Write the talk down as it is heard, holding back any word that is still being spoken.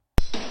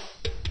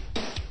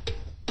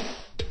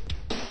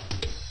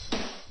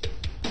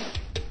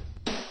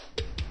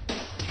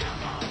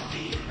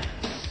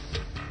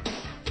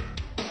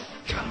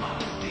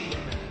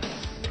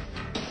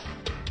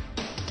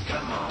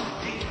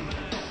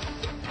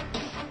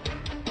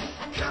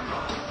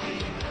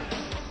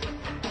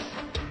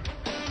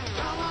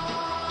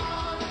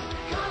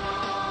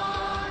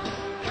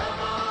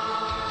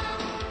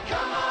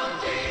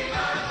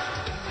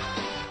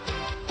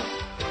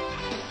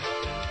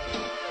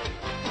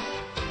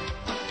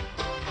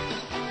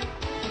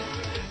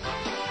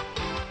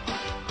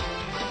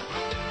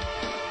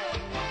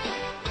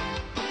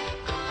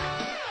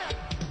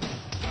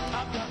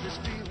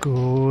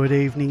Good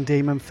evening,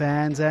 Demon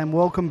fans, and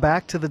welcome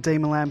back to the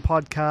Demonland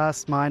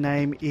podcast. My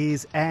name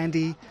is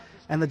Andy,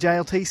 and the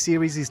JLT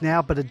series is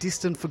now but a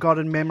distant,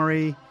 forgotten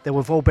memory that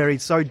we've all buried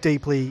so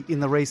deeply in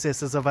the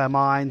recesses of our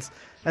minds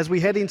as we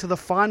head into the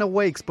final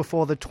weeks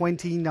before the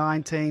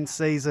 2019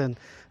 season,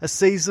 a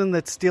season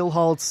that still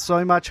holds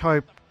so much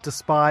hope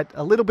despite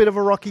a little bit of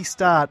a rocky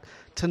start.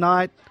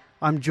 Tonight,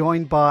 I'm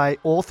joined by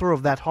author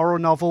of that horror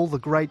novel, The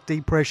Great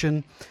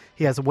Depression.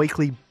 He has a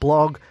weekly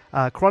blog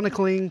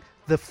chronicling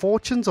the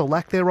fortunes or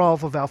lack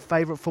thereof of our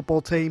favourite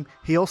football team.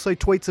 He also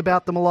tweets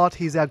about them a lot.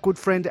 He's our good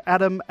friend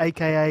Adam,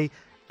 a.k.a.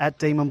 at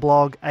Demon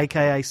Blog,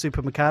 a.k.a.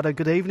 Super Mikado.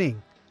 Good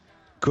evening.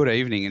 Good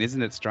evening. And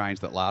isn't it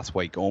strange that last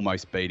week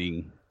almost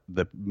beating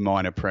the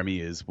minor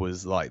premiers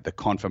was like the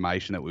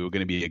confirmation that we were going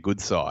to be a good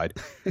side,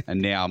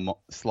 and now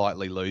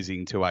slightly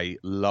losing to a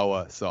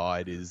lower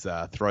side is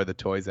throw the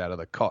toys out of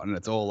the cotton.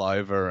 It's all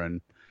over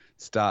and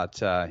start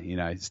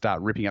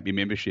ripping up your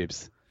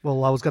memberships.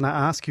 Well, I was going to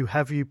ask you,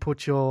 have you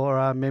put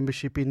your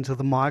membership into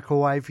the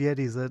microwave yet?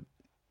 Is it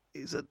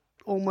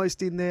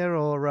almost in there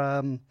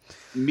or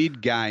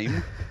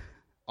mid-game?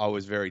 I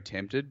was very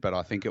tempted, but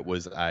I think it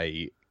was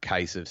a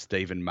case of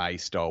Stephen May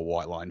style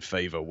white line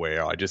fever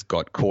where I just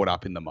got caught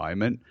up in the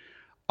moment.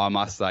 I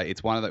must say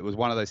it was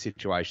one of those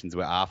situations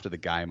where after the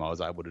game I was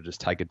able to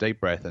just take a deep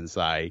breath and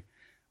say,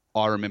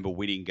 I remember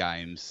winning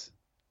games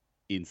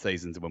in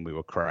seasons when we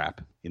were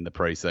crap in the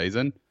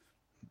preseason.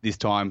 This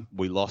time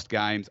we lost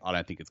games. I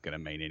don't think it's going to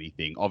mean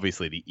anything.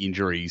 Obviously the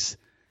injuries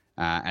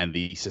and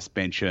the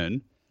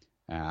suspension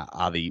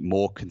are the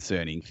more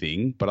concerning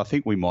thing, but I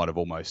think we might have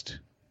almost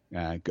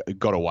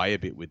got away a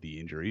bit with the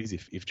injuries.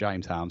 If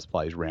James Harmes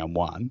plays round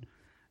one,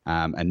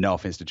 and no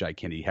offence to Jake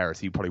Kennedy-Harris,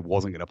 he probably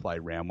wasn't going to play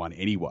round one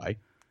anyway.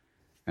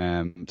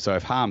 So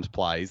if Harmes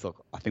plays,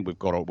 look, I think we've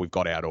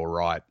got out all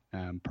right,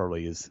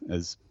 probably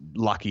as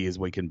lucky as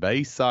we can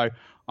be. So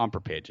I'm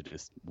prepared to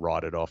just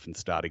write it off and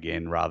start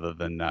again rather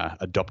than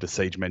adopt a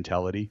siege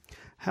mentality.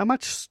 How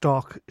much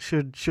stock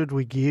should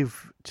we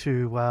give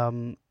to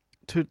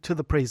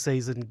the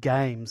preseason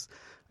games?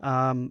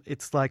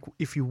 It's like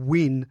if you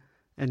win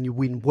and you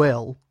win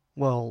well,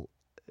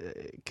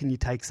 can you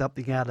take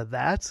something out of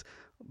that?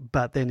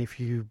 But then if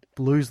you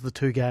lose the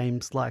two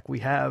games like we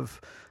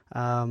have,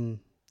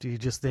 do you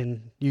just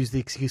then use the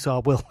excuse,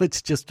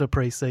 it's just a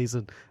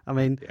preseason? I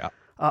mean, yeah.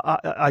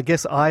 I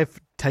guess I've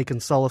taken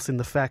solace in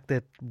the fact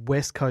that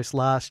West Coast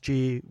last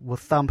year were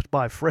thumped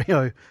by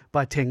Freo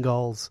by 10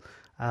 goals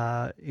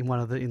in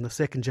the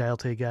second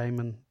JLT game,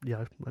 and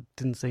it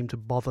didn't seem to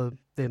bother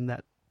them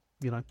that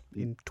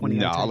in 2018.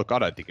 No, look, I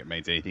don't think it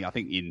means anything. I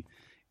think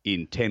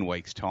in 10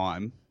 weeks'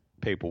 time,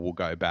 people will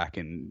go back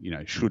and,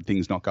 should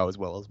things not go as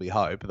well as we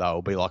hope,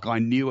 they'll be like, I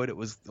knew it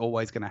was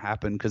always going to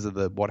happen because of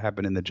what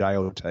happened in the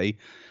JLT.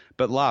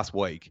 But last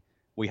week,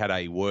 we had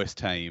a worse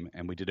team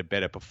and we did a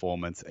better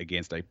performance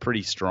against a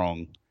pretty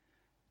strong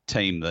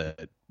team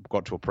that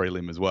got to a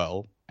prelim as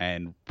well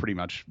and pretty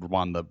much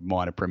won the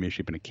minor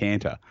premiership in a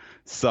canter.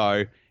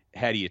 So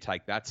how do you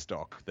take that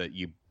stock that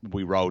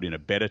we rolled in a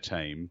better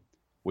team?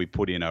 We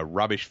put in a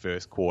rubbish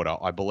first quarter.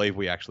 I believe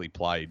we actually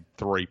played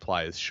 3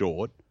 players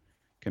short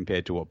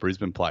compared to what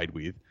Brisbane played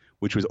with,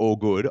 which was all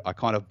good. I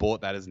kind of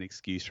bought that as an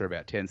excuse for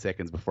about 10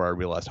 seconds before I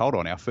realised, hold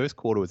on, our first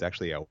quarter was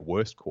actually our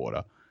worst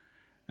quarter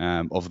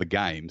of the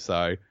game.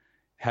 So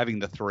having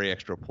the 3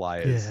 extra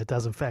players it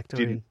doesn't factor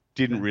in.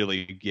 Didn't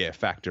really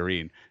factor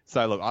in.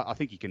 So look, I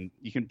think you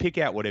can pick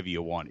out whatever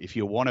you want. If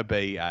you want to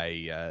be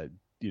a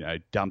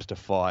dumpster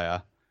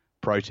fire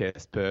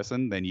protest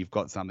person, then you've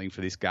got something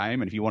for this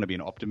game. And if you want to be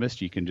an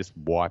optimist, you can just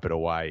wipe it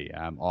away.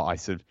 I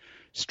sort of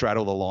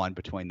straddle the line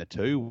between the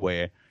two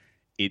where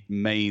it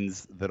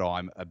means that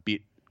I'm a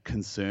bit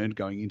concerned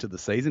going into the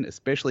season,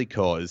 especially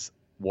because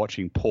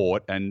watching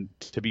Port, and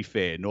to be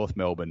fair, North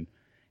Melbourne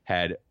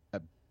had,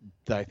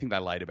 I think they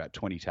laid about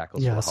 20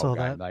 tackles for the whole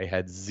game. They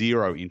had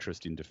zero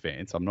interest in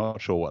defence. I'm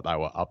not sure what they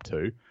were up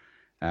to,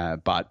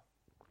 but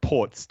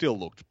Port still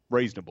looked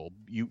reasonable.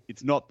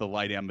 It's not the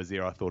lay down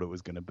Mazier I thought it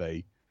was going to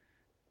be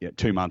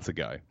 2 months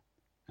ago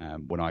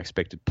when I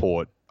expected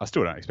Port. I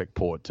still don't expect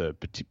Port to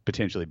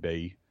potentially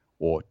be,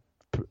 or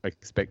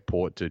expect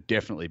Port to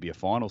definitely be a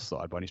final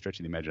side by any stretch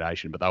of the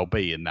imagination, but they'll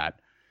be in that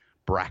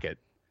bracket.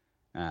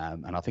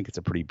 And I think it's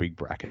a pretty big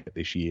bracket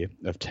this year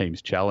of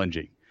teams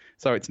challenging.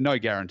 So it's no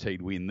guaranteed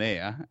win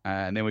there.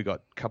 And then we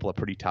got a couple of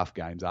pretty tough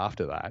games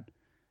after that.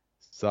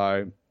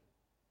 So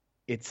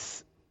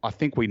I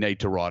think we need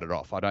to write it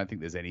off. I don't think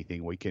there's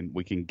anything we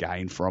can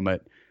gain from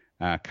it.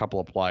 A couple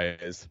of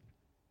players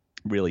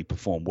really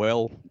performed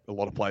well. A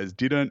lot of players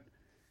didn't.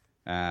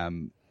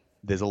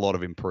 There's a lot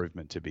of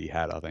improvement to be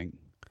had, I think.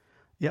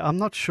 Yeah, I'm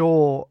not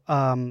sure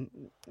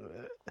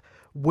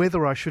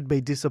whether I should be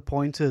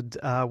disappointed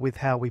with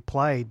how we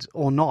played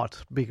or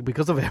not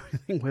because of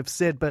everything we've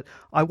said, but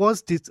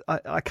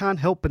I can't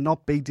help but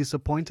not be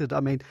disappointed.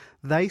 I mean,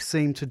 they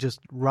seem to just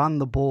run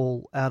the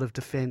ball out of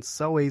defence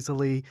so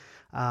easily.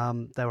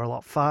 They were a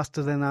lot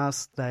faster than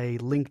us. They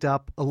linked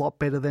up a lot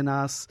better than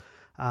us,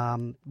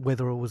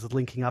 whether it was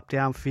linking up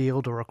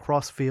downfield or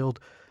across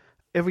field.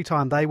 every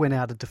time they went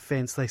out of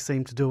defence, they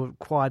seemed to do it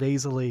quite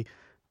easily.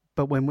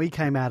 But when we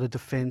came out of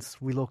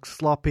defence, we looked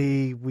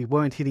sloppy. We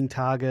weren't hitting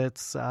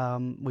targets.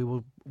 We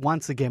were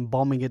once again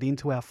bombing it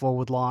into our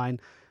forward line.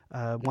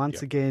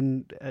 Once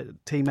again,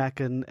 T-Mac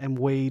and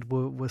Weed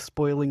were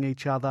spoiling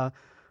each other.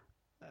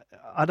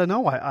 I don't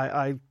know.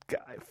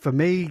 For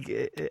me,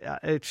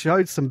 it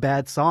showed some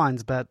bad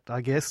signs, but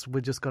I guess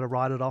we just got to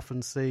write it off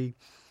and see,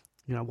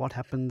 what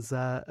happens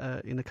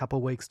in a couple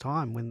of weeks'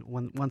 time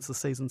once the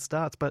season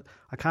starts. But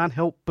I can't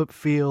help but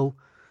feel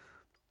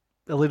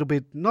a little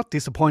bit not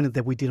disappointed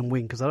that we didn't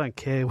win, because I don't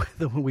care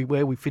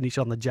where we finish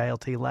on the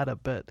JLT ladder,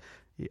 but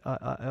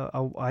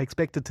I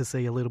expected to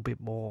see a little bit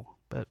more.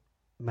 But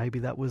maybe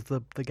that was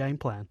the game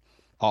plan.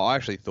 I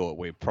actually thought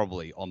we're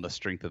probably, on the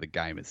strength of the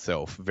game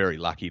itself, very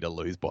lucky to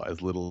lose by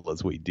as little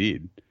as we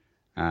did.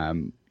 I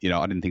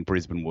didn't think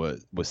Brisbane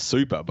was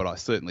super, but I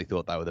certainly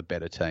thought they were the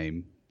better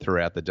team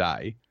throughout the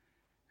day.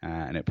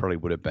 And it probably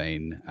would have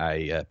been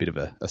a bit of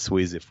a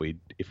swizz if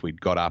we'd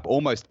got up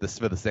almost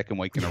for the second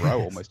week in a row,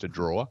 almost a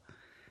draw.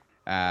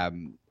 But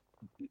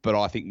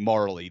I think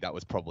morally that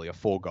was probably a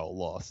 4-goal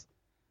loss.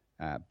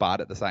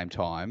 But at the same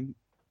time,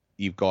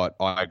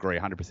 I agree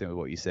 100% with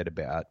what you said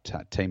about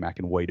T-Mac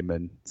and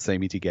Wiedemann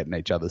seeming to get in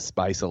each other's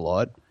space a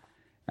lot.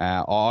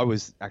 I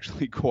was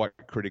actually quite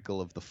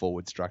critical of the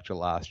forward structure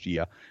last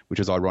year, which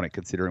was ironic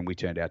considering we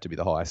turned out to be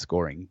the highest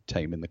scoring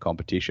team in the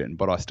competition.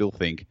 But I still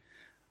think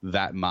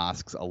that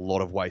masks a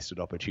lot of wasted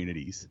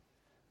opportunities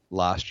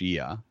last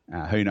year.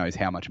 Who knows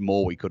how much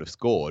more we could have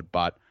scored,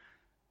 but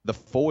the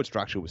forward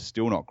structure was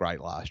still not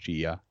great last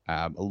year.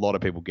 A lot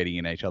of people getting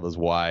in each other's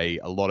way,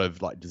 a lot of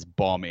just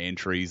bomb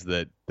entries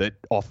that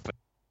offer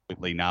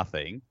absolutely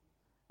nothing.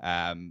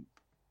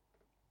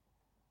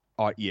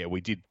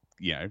 We did,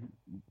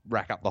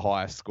 rack up the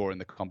highest score in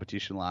the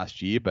competition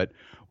last year, but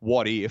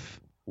what if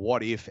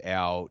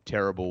our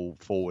terrible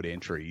forward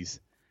entries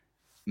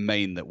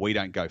mean that we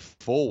don't go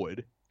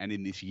forward, and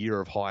in this year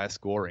of higher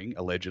scoring,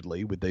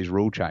 allegedly, with these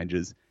rule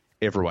changes,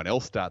 everyone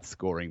else starts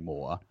scoring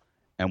more,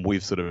 and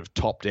we've sort of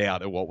topped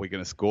out at what we're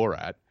going to score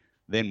at,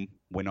 then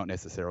we're not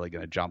necessarily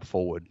going to jump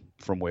forward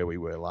from where we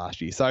were last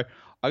year. So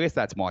I guess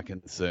that's my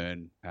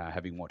concern,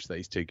 having watched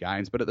these two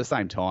games. But at the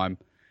same time,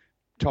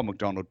 Tom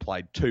McDonald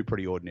played 2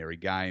 pretty ordinary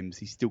games.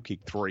 He still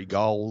kicked 3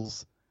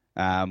 goals.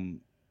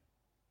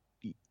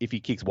 If he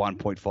kicks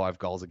 1.5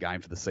 goals a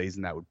game for the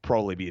season, that would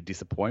probably be a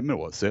disappointment,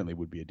 or it certainly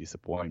would be a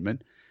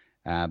disappointment.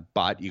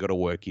 But you got to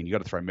work in. You got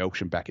to throw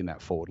Melksham back in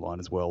that forward line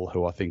as well,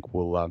 who I think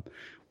will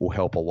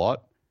help a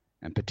lot,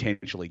 and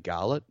potentially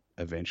Garlett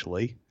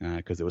eventually,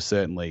 because there was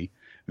certainly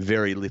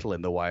very little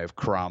in the way of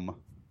crumb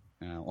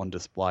on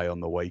display on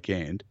the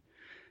weekend.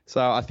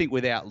 So I think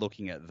without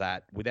looking at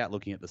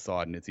the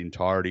side in its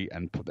entirety,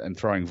 and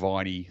throwing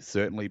Viney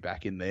certainly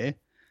back in there,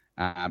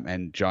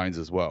 and Jones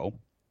as well,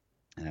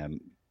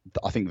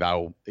 I think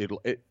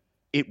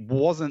it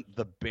wasn't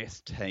the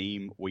best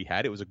team we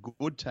had. It was a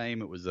good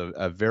team. It was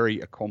a very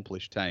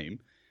accomplished team,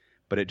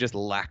 but it just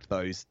lacked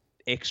those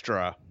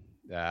extra,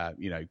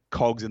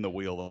 cogs in the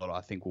wheel that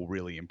I think will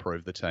really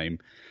improve the team.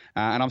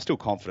 And I'm still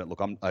confident.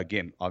 Look,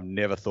 I've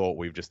never thought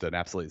we've just an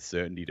absolute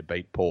certainty to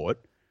beat Port,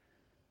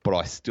 but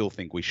I still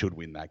think we should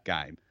win that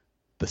game.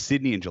 The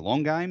Sydney and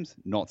Geelong games,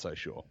 not so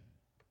sure.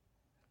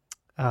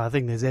 I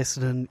think there's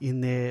Essendon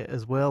in there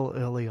as well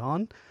early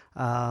on.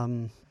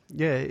 We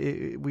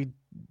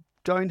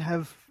don't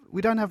have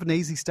an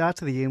easy start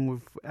to the year, and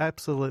we've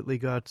absolutely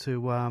got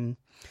to.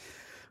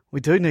 We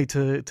do need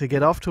to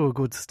get off to a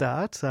good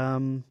start.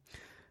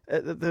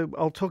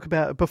 I'll talk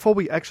about before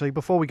we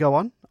go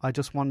on. I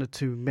just wanted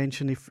to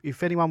mention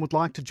if anyone would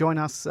like to join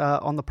us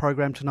on the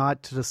program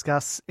tonight to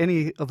discuss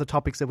any of the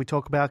topics that we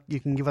talk about, you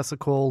can give us a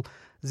call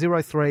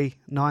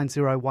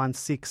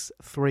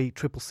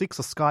 0390163666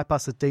 or Skype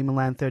us at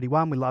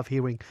Demonland31. We love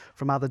hearing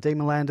from other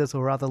Demonlanders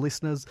or other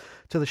listeners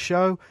to the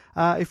show.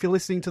 If you're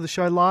listening to the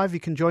show live,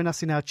 you can join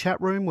us in our chat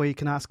room where you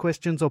can ask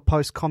questions or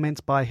post comments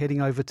by heading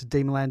over to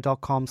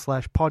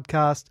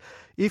demonland.com/podcast.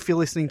 If you're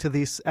listening to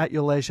this at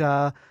your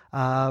leisure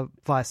via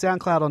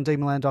SoundCloud on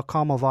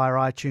demonland.com or via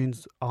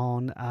iTunes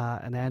on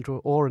an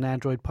Android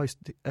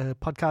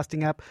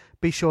podcasting app,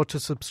 be sure to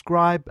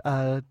subscribe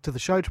to the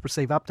show to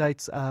receive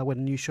updates when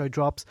a new show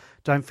drops.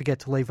 Don't forget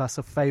to leave us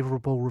a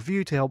favourable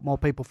review to help more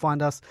people find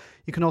us.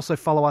 You can also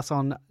follow us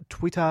on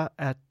Twitter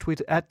at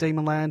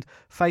Demonland,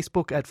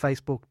 Facebook at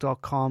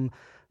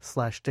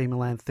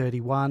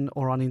facebook.com/Demonland31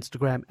 or on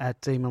Instagram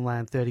at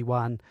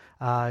Demonland31.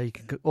 You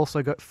can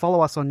also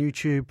follow us on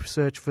YouTube,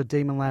 search for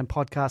Demonland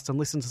Podcast and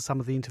listen to some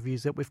of the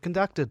interviews that we've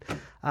conducted.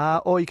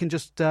 Or you can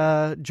just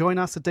join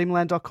us at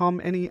Demonland.com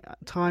any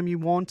time you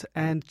want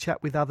and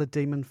chat with other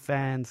Demon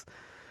fans.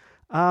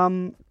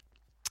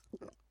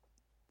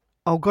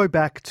 I'll go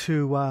back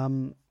to,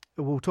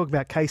 we'll talk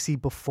about Casey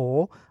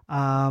before.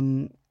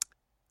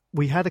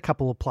 We had a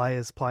couple of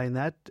players playing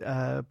that.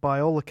 By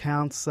all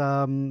accounts,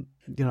 the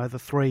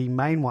 3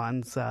 main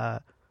ones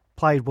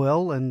played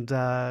well and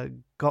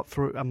got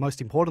through, most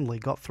importantly,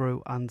 got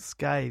through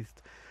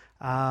unscathed.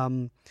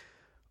 I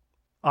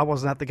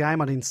wasn't at the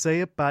game, I didn't see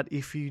it, but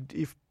if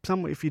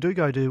if you do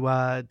go to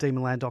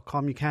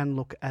demonland.com, you can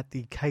look at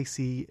the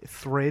Casey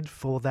thread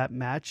for that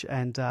match,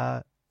 and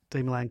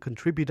Demonland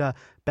contributor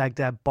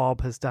Baghdad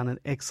Bob has done an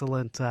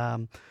excellent.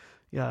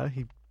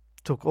 He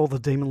took all the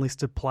Demon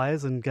listed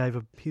players and gave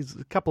a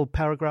couple of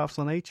paragraphs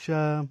on each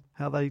how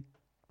they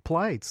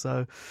played.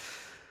 So,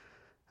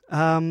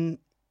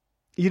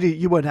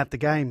 you weren't at the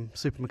game,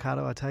 Super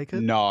Mikado, I take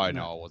it? No, I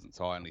wasn't.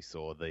 So I only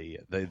saw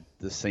the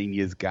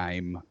seniors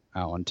game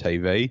on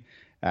TV.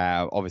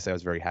 Obviously, I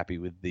was very happy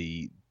with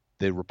the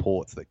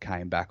reports that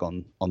came back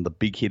on the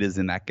big hitters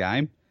in that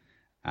game.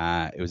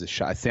 It was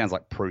it sounds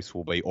like Bruce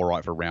will be all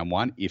right for round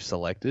one if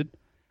selected.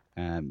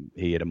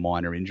 He had a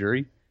minor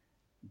injury,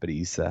 but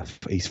he's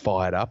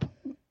fired up.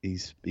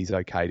 He's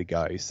okay to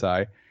go.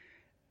 So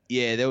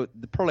yeah,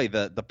 probably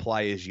the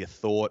players you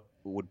thought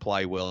would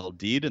play well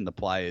did, and the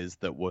players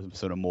that were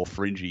sort of more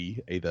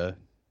fringy either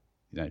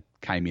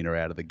came in or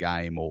out of the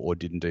game or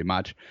didn't do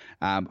much.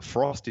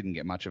 Frost didn't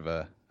get much of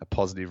a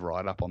positive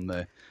write up on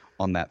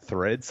that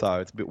thread, so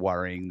it's a bit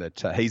worrying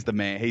that he's the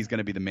man. He's going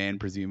to be the man,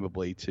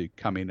 presumably, to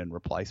come in and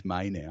replace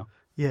May now.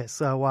 Yeah,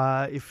 so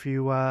if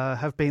you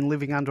have been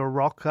living under a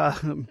rock,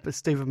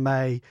 Stephen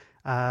May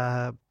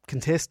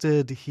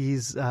contested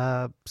his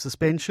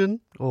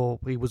suspension, or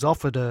he was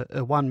offered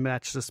a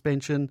one-match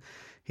suspension.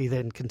 He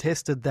then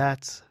contested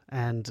that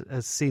and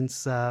has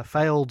since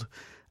failed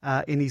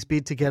in his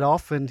bid to get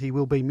off, and he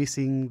will be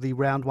missing the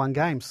round one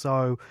game.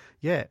 So,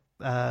 yeah,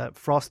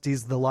 Frost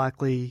is the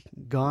likely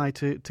guy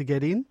to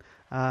get in.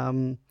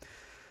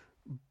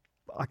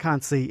 I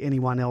can't see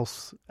anyone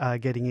else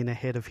getting in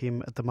ahead of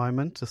him at the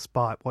moment,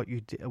 despite what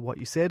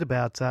you said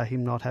about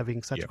him not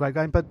having such a great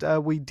game.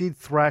 But we did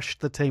thrash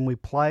the team we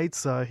played,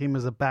 so him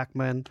as a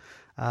backman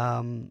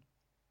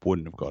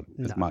wouldn't have got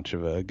as much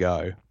of a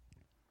go.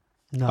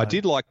 No. I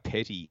did like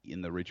Petty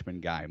in the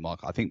Richmond game. Like,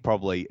 I think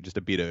probably just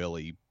a bit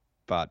early,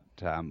 but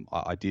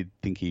I did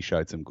think he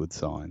showed some good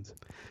signs.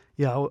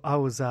 Yeah, I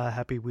was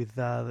happy with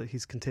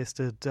his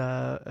contested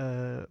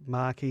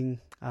marking,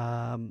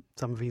 some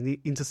of his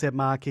intercept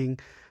marking.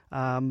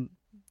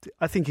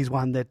 I think he's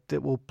one that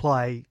will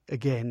play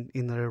again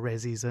in the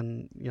Resis,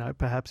 and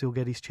perhaps he'll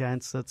get his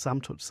chance at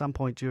some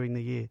point during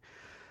the year.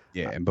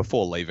 Yeah, and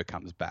before Lever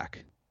comes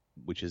back,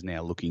 which is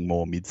now looking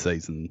more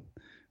mid-season,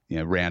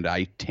 round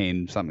 8,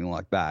 10, something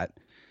like that.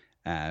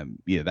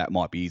 That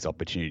might be his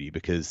opportunity,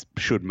 because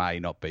should May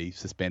not be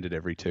suspended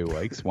every 2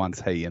 weeks,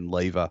 once he and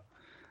Lever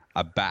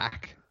are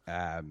back,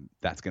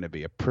 that's going to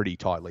be a pretty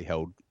tightly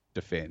held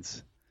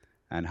defence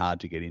and hard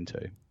to get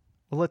into.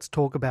 Well, let's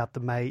talk about the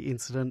May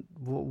incident.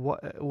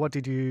 What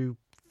did you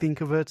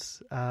think of it?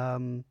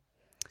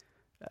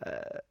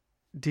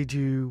 Did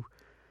you...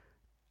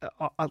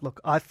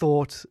 look, I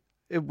thought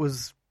it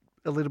was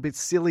a little bit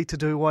silly to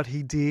do what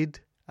he did.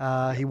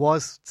 He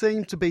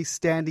seemed to be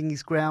standing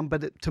his ground,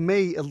 but to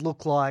me it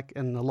looked like,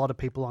 and a lot of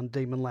people on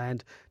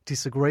Demonland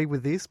disagree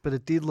with this, but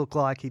it did look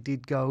like he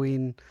did go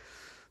in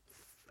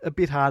a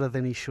bit harder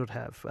than he should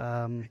have.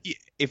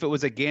 If it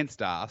was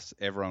against us,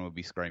 everyone would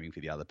be screaming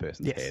for the other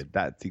person's head.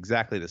 That's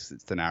exactly the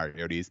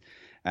scenario it is.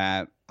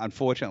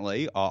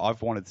 Unfortunately,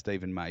 I've wanted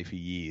Stephen May for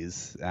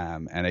years,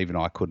 and even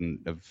I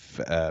couldn't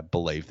have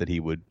believed that he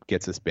would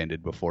get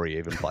suspended before he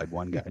even played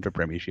one game for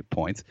premiership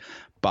points.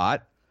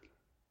 But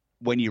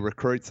when you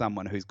recruit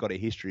someone who's got a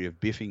history of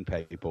biffing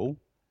people,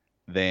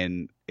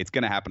 then it's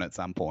going to happen at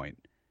some point.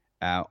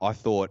 I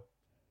thought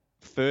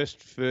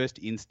first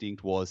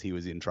instinct was he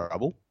was in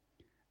trouble.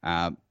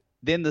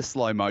 Then the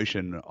slow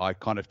motion, I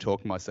kind of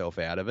talked myself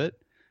out of it,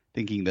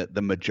 thinking that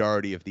the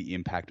majority of the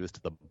impact was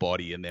to the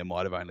body and there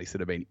might have only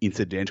sort of been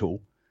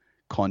incidental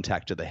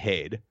contact to the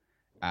head.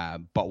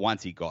 But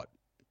once he got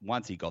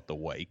the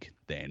week,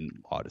 then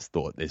I just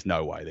thought there's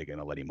no way they're going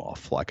to let him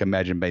off. Like,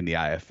 imagine being the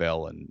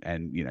AFL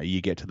and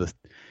you get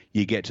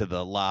to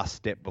the last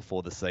step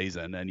before the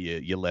season and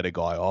you let a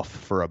guy off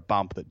for a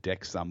bump that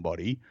decks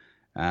somebody,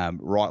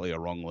 rightly or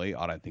wrongly.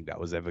 I don't think that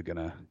was ever going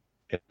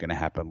to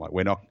happen. Like,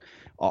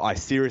 I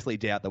seriously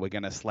doubt that we're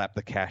going to slap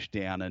the cash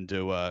down and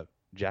do a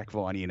Jack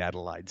Viney in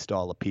Adelaide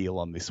style appeal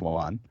on this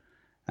one.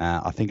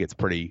 I think it's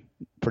pretty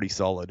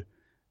solid.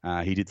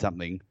 He did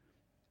something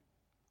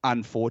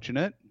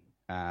unfortunate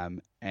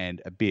and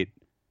a bit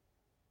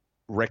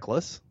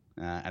reckless,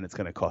 and it's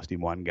going to cost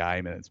him one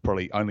game, and it's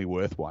probably only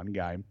worth one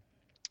game.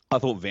 I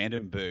thought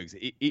Vandenberg's,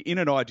 in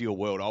an ideal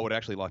world, I would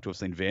actually like to have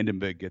seen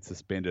Vandenberg get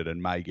suspended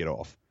and May get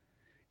off.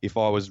 If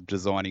I was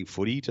designing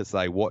footy to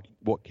say what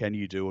can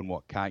you do and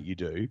what can't you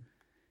do,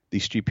 the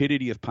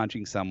stupidity of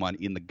punching someone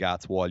in the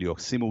guts while you're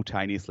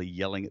simultaneously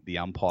yelling at the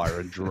umpire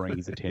and drawing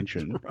his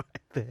attention right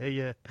there,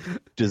 yeah,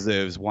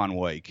 deserves 1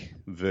 week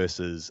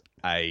versus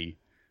a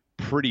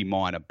pretty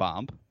minor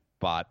bump,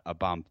 but a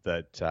bump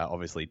that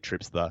obviously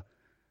trips the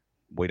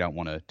we don't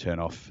want to turn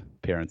off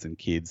parents and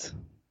kids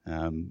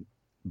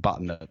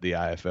button at the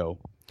AFL.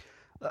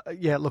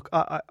 Yeah, look,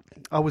 I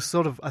was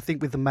sort of, I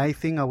think with the May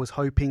thing, I was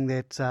hoping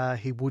that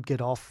he would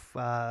get off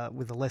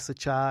with a lesser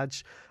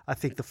charge. I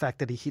think the fact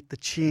that he hit the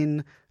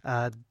chin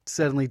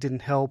certainly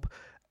didn't help.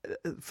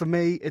 For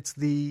me, it's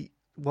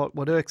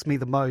what irks me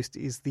the most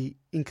is the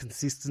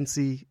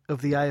inconsistency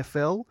of the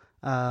AFL,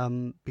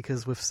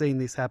 because we've seen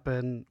this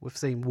happen. We've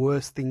seen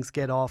worse things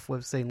get off.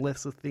 We've seen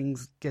lesser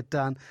things get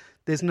done.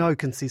 There's no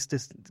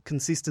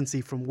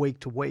consistency from week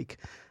to week.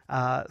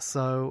 And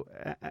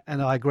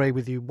I agree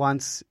with you.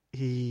 Once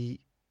he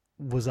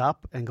was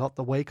up and got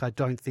the week, I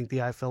don't think the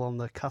AFL on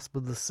the cusp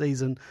of the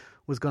season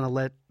was going to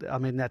let. I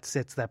mean, that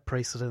sets that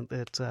precedent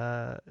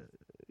that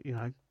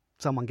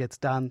someone gets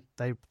done,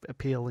 they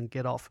appeal and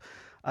get off.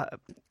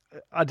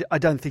 I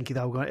don't think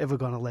they were ever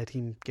going to let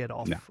him get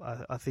off. No.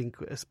 I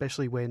think,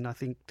 especially when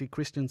did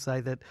Christian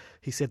say that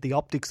he said the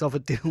optics of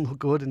it didn't look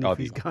good, and if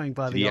he's going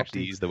by the optics, he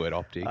actually used the word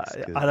optics.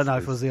 I don't know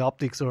if it was the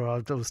optics or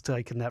I was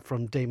taking that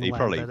from Demon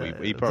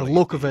Land. He the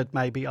look of it,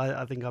 maybe.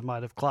 I think I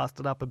might have classed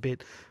it up a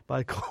bit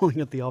by calling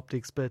it the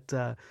optics, but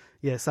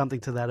something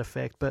to that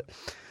effect. But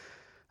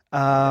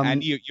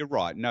and you're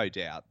right, no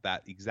doubt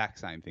that exact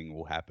same thing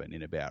will happen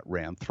in about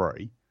round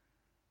 3.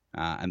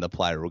 And the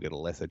player will get a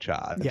lesser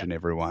charge, and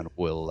everyone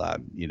will,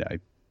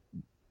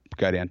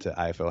 go down to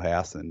AFL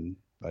House and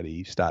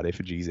start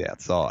effigies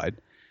outside.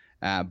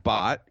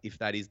 But if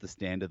that is the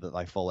standard that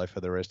they follow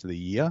for the rest of the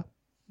year,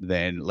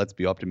 then let's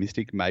be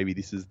optimistic. Maybe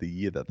this is the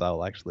year that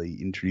they'll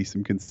actually introduce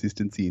some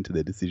consistency into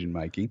their decision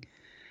making.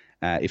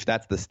 If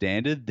that's the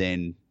standard,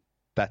 then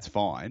that's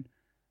fine.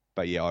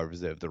 But yeah, I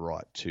reserve the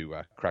right to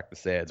crack the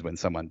sads when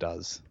someone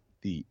does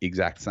the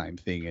exact same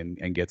thing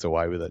and gets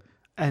away with it.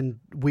 And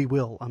we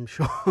will, I'm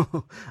sure.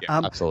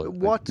 Yeah, absolutely.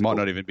 Might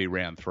not even be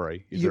round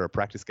 3. Is there a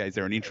practice game? Is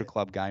there an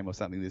intra-club game or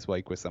something this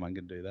week where someone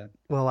can do that?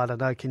 Well, I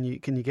don't know. Can you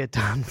get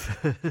done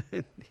for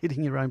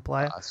hitting your own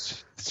player?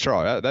 That's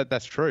true.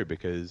 That's true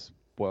because,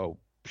 well,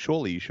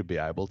 surely you should be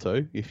able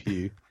to if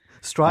you...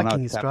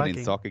 Striking is striking. striking.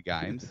 In soccer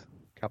games,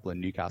 a couple of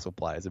Newcastle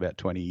players about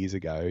 20 years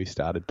ago who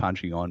started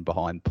punching on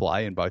behind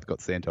play and both got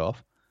sent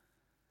off.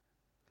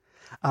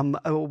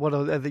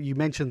 You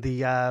mentioned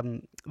the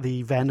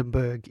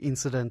Vandenberg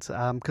incident,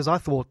 because I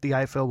thought the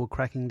AFL were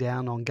cracking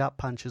down on gut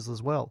punches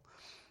as well.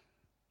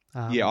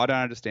 I don't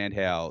understand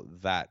how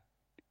that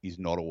is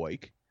not a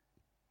week.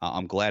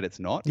 I'm glad it's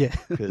not. Yeah,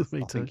 because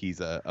I think he's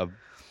a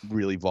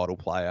really vital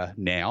player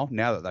now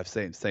that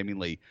they've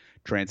seemingly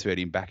transferred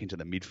him back into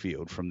the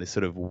midfield from this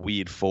sort of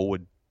weird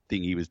forward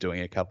thing he was doing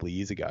a couple of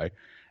years ago.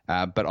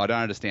 But I don't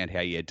understand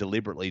how you're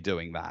deliberately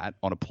doing that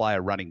on a player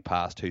running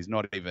past who's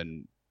not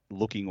even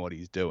looking what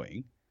he's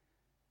doing.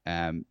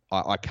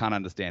 I can't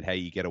understand how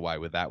you get away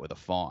with that with a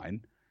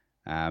fine.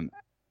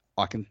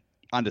 I can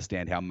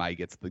understand how May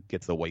gets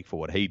the week for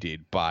what he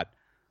did, but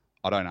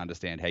I don't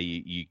understand how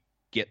you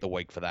get the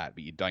week for that,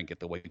 but you don't get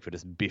the week for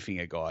just biffing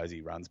a guy as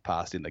he runs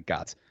past in the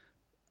guts.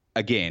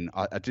 Again,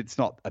 it's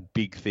not a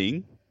big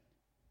thing,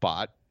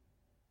 but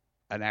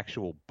an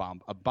actual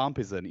bump. A bump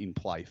is an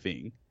in-play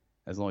thing,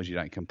 as long as you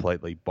don't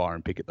completely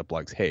Byron Pickett the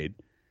bloke's head.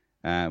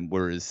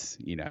 Whereas,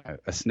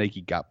 a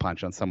sneaky gut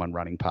punch on someone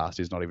running past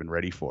who's not even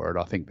ready for it,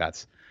 I think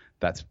that's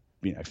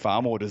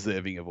far more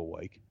deserving of a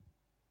week.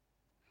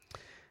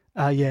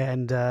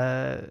 And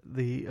I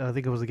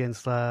think it was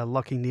against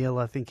Lachie Neale.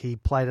 I think he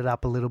played it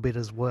up a little bit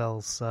as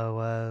well.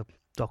 So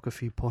dock a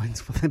few points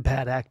for the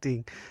bad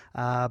acting.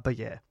 But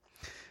yeah,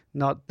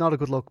 not a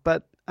good look.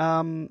 But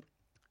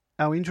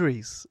our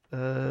injuries.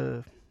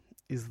 Did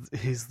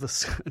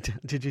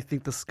you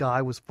think the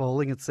sky was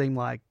falling? It seemed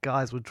like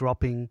guys were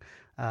dropping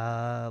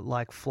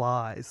like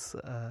flies.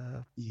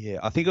 I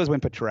think it was when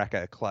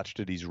Petrarca clutched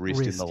at his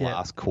wrist in the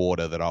last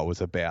quarter that I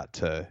was about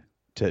to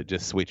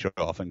just switch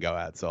off and go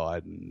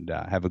outside and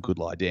have a good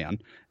lie down.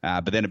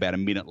 But then about a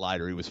minute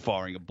later, he was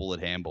firing a bullet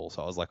handball.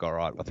 So I was like, all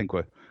right, I think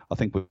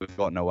we've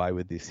gotten away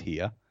with this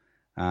here.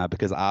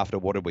 Because after,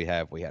 what did we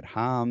have? We had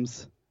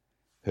Harms,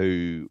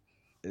 who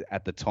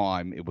at the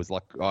time it was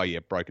like,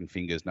 broken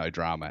fingers, no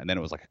drama. And then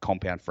it was like a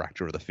compound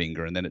fracture of the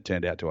finger. And then it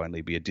turned out to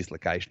only be a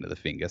dislocation of the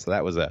finger. So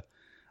that was a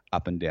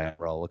up and down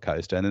roller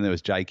coaster. And then there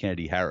was Jay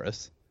Kennedy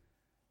Harris,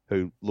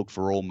 who looked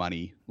for all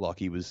money like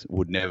he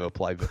would never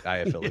play for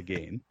AFL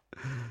again.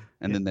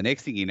 And then the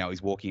next thing you know,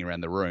 he's walking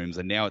around the rooms,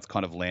 and now it's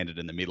kind of landed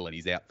in the middle and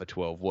he's out for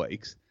 12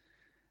 weeks.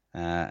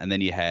 And then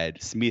you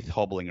had Smith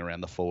hobbling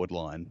around the forward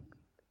line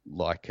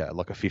like a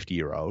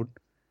 50-year-old.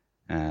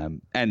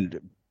 And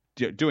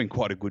doing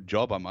quite a good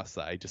job, I must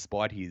say,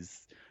 despite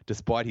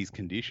his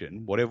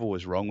condition. Whatever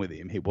was wrong with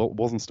him, he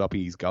wasn't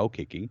stopping his goal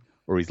kicking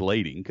or his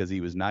leading, because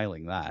he was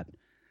nailing that.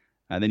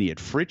 And then he had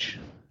Fritsch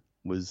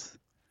was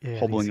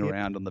hobbling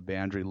around on the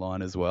boundary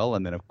line as well.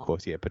 And then, of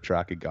course,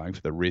 Petrarca going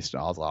for the wrist.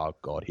 And I was like, oh,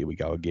 God, here we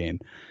go again.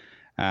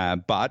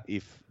 But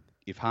if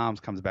Harms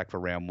comes back for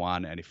round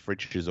 1 and if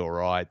Fritsch is all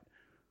right,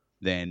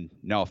 then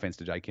no offence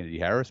to Jay Kennedy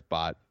Harris,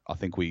 but I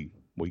think we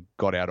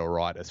got out all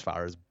right as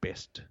far as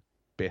best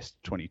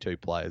 22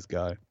 players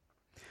go.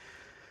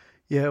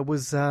 Yeah, it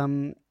was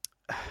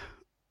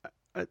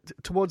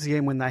towards the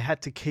end when they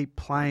had to keep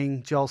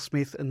playing Joel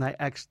Smith and they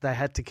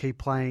had to keep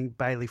playing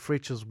Bailey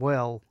Fritsch as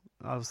well.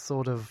 I was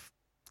sort of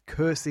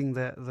cursing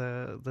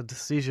the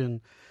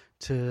decision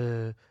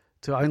to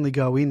only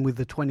go in with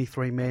the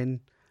 23 men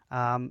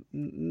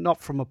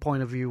Not from a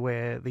point of view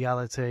where the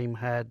other team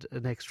had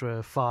an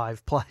extra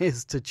 5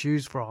 players to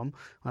choose from.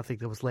 I think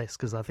there was less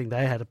because I think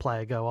they had a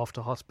player go off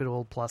to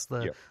hospital, plus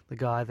the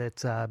guy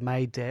that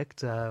made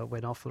decked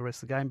went off for the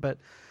rest of the game. But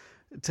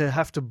to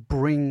have to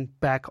bring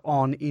back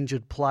on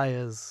injured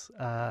players,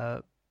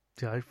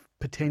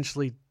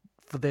 potentially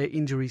for their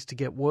injuries to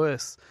get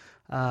worse,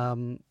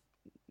 that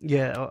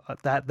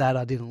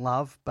I didn't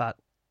love. But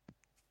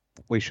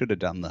we should have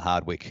done the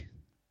Hardwick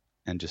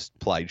and just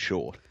played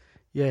short.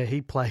 Yeah,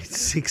 he played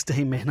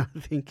 16 men, I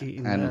think.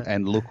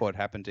 And look what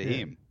happened to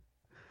him.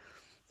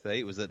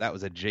 See, that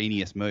was a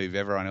genius move.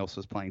 Everyone else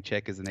was playing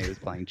checkers and he was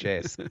playing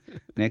chess.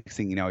 Next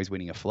thing you know, he's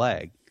winning a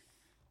flag.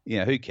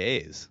 Who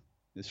cares?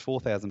 There's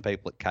 4,000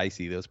 people at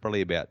Casey. There was probably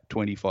about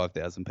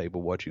 25,000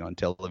 people watching on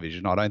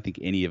television. I don't think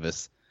any of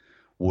us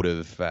would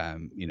have,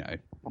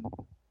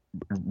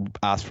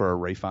 asked for a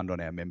refund on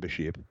our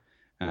membership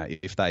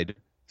if they'd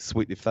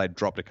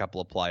dropped a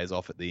couple of players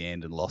off at the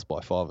end and lost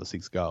by 5 or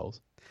 6 goals.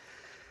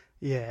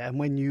 Yeah, and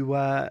when you,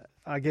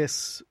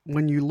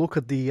 when you look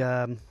at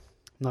the,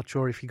 not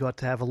sure if you got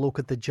to have a look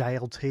at the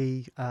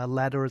JLT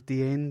ladder at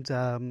the end.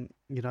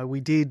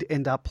 We did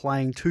end up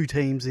playing 2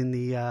 teams in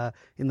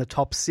the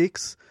top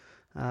 6.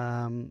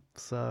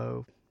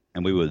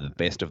 And we were the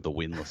best of the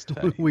winless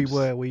teams. We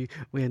were. We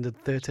ended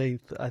 13th,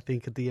 I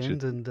think, at the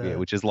end.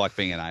 Which is like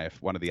being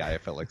one of the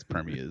AFLX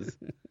premiers.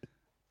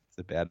 It's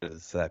about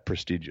as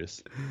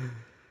prestigious.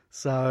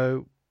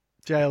 So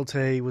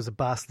JLT was a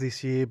bust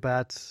this year,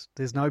 but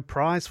there's no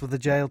prize for the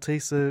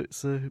JLT.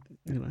 So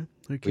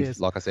who cares?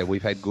 Like I said,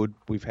 we've had good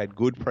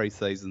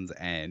pre-seasons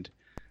and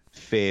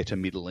fair to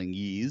middling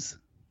years,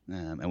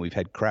 and we've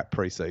had crap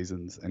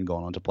pre-seasons and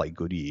gone on to play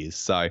good years.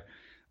 So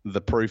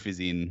the proof is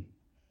in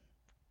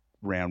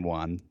round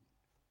 1,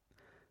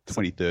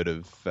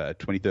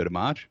 23rd of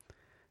March,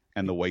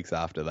 and the weeks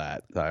after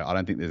that. So I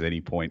don't think there's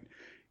any point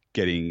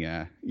getting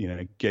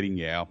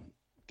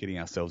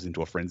ourselves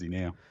into a frenzy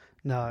now.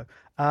 No.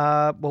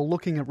 Well,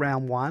 looking at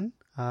round 1,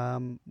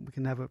 we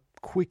can have a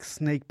quick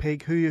sneak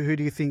peek. Who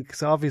do you think?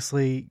 So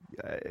obviously,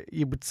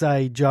 you would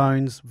say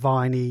Jones,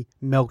 Viney,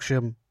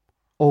 Melksham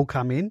all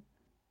come in.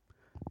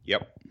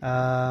 Yep.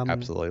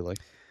 Absolutely.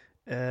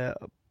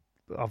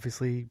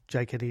 Obviously,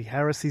 Jake Eddie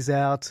Harris is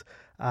out.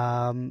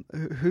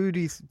 Who do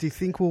you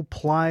think will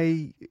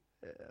play?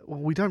 Well,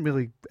 we don't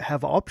really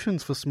have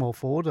options for small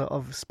forward.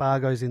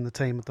 Spargo's in the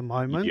team at the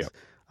moment. Yep.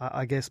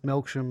 I guess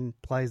Melksham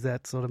plays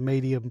that sort of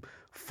medium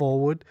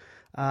forward.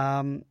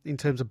 In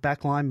terms of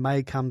backline,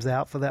 May comes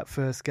out for that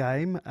first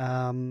game.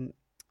 We're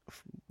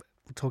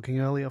talking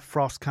earlier,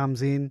 Frost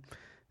comes in.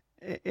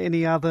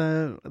 Any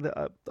other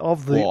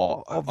of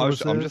the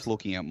reserves? I'm just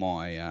looking at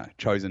my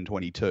chosen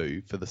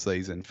 22 for the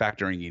season,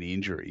 factoring in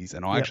injuries,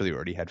 and I actually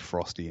already had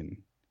Frost in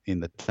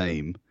the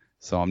team.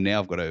 So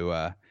I've got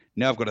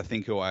to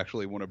think who I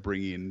actually want to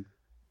bring in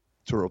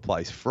to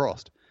replace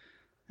Frost.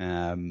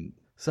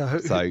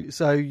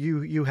 So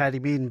you had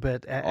him in,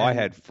 but I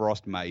had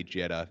Frost, May,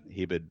 Jetta,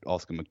 Hibberd,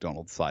 Oscar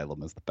McDonald,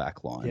 Salem as the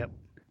back line. Yep.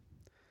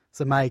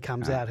 So May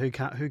comes out. Who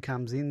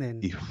comes in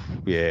then?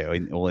 Yeah,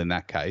 in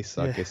that case,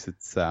 I guess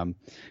it's do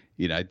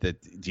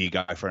you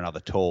go for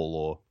another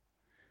tall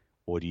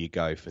or do you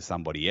go for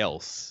somebody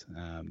else?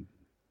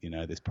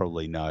 There's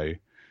probably no.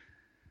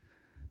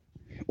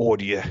 Or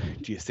do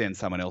you send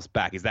someone else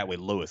back? Is that where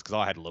Lewis? Because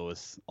I had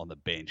Lewis on the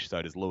bench, so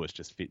does Lewis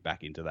just fit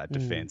back into that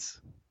defence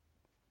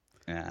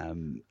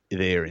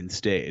there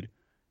instead?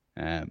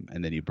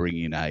 And then you bring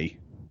in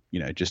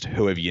just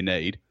whoever you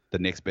need, the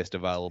next best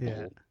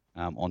available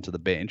onto the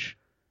bench.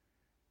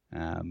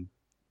 Well,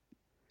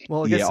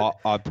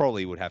 I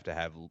probably would have to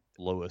have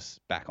Lewis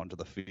back onto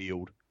the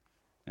field,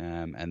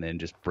 and then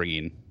just bring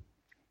in,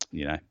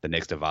 the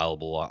next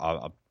available.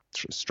 I'm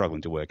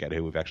struggling to work out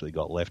who we've actually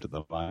got left at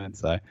the moment.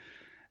 So,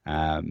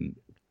 the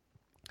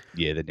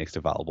next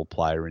available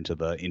player into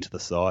the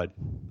side.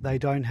 They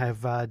don't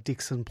have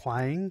Dixon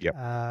playing.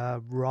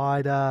 Yep.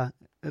 Ryder,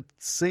 it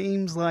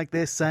seems like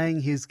they're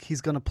saying he's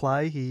going to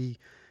play. He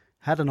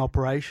had an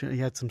operation. He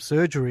had some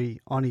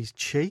surgery on his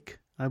cheek,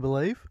 I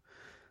believe.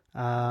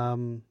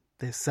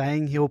 They're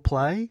saying he'll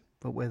play,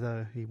 but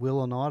whether he will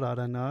or not, I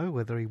don't know.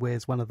 Whether he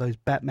wears one of those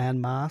Batman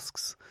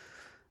masks.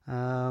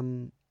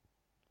 That'll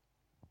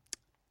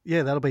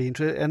be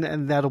interesting.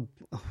 And that'll,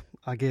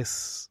 I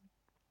guess,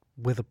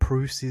 whether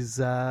Bruce is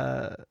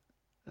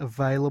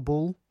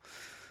available.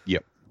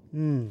 Yep.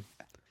 And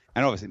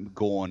obviously,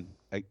 Gorn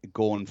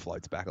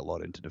floats back a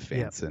lot into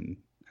defence and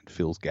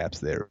fills gaps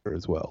there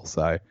as well.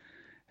 So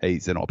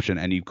he's an option.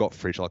 And you've got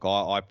Fritsch. Like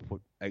I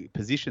put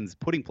positions,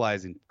 putting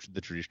players in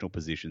the traditional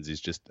positions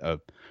is just a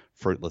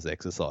fruitless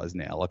exercise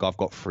now. Like I've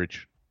got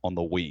Fritsch on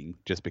the wing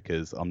just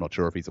because I'm not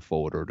sure if he's a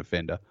forward or a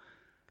defender.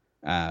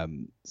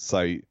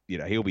 So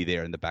he'll be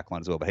there in the back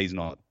line as well, but he's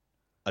not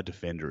a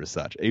defender as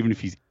such. Even if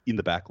he's in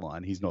the back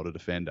line, he's not a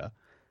defender.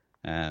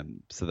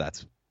 So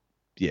that's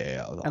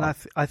And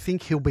I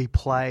think he'll be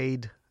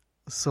played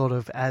sort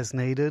of as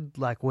needed,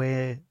 like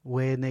where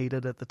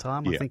needed at the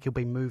time. I think he'll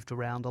be moved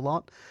around a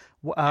lot,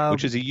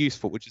 which is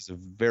a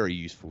very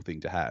useful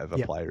thing to have, a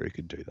player who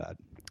can do that.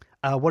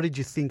 What did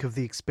you think of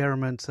the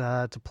experiment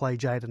to play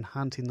Jaden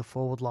Hunt in the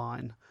forward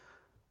line?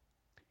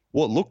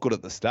 Well, it looked good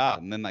at the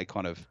start, and then they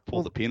kind of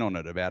pulled the pin on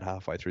it about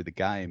halfway through the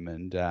game,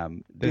 and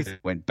then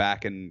went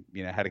back and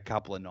had a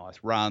couple of nice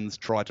runs,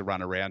 tried to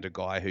run around a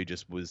guy who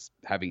just was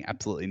having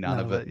absolutely none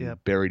of it,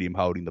 and buried him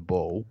holding the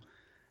ball,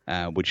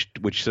 which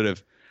sort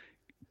of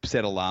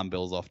set alarm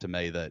bells off to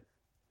me that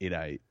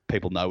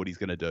people know what he's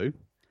going to do,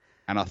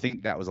 and I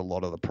think that was a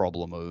lot of the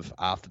problem of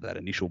after that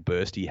initial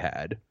burst he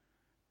had,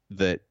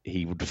 that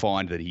he would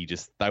find that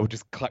they would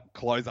just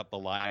close up the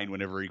lane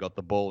whenever he got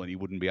the ball, and he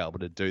wouldn't be able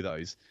to do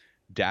those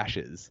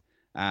dashes.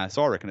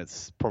 So I reckon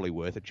it's probably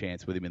worth a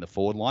chance with him in the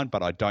forward line,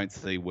 but I don't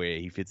see where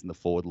he fits in the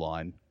forward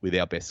line with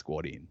our best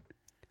squad in.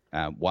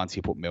 Once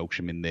you put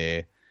Melksham in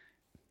there,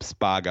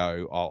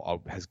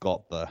 Spargo has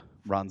got the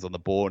runs on the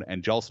board,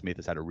 and Joel Smith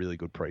has had a really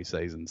good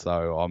preseason,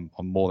 so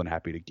I'm more than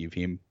happy to give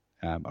him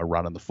a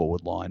run on the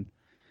forward line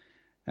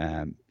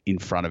in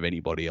front of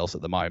anybody else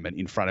at the moment,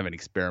 in front of an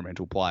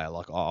experimental player.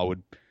 Like I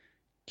would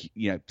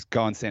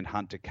go and send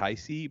Hunt to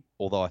Casey,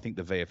 although I think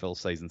the VFL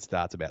season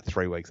starts about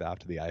 3 weeks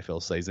after the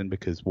AFL season,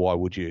 because why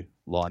would you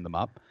line them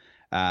up?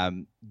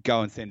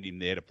 Go and send him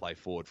there to play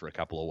forward for a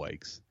couple of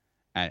weeks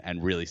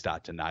and really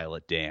start to nail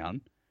it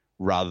down,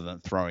 rather than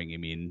throwing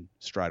him in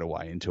straight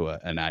away into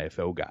an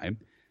AFL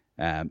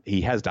game.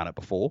 He has done it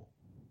before.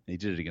 He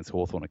did it against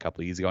Hawthorn a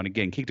couple of years ago, and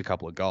again, kicked a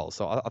couple of goals.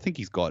 So I think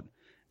he's got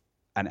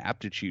an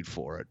aptitude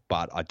for it,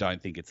 but I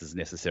don't think it's as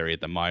necessary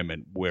at the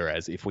moment,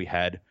 whereas if we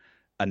had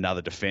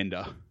another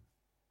defender,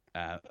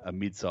 a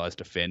mid-sized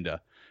defender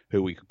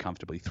who we could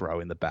comfortably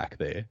throw in the back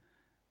there,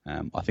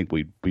 I think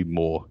we'd be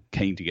more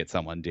keen to get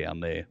someone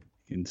down there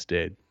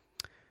instead.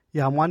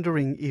 Yeah, I'm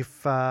wondering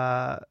if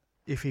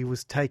he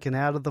was taken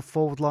out of the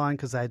forward line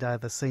because they'd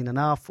either seen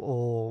enough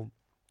or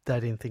they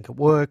didn't think it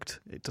worked,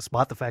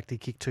 despite the fact he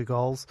kicked 2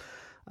 goals.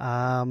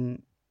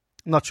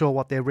 Not sure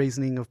what their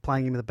reasoning of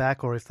playing him in the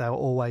back, or if they were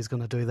always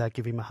going to do that,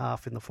 give him a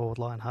half in the forward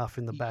line, half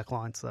in the back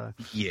line. So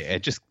yeah,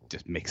 just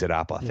mix it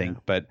up, I think.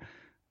 But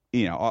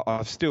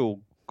I've still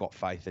got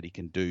faith that he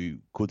can do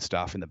good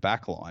stuff in the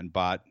back line,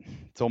 but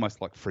it's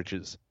almost like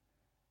Fritsch's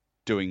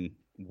doing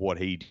what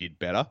he did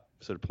better,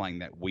 sort of playing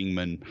that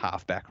wingman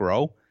half-back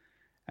role.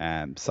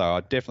 So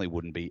I definitely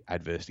wouldn't be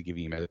adverse to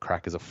giving him a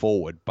crack as a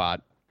forward,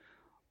 but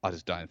I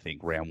just don't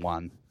think round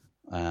one.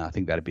 I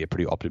think that'd be a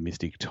pretty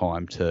optimistic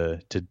time to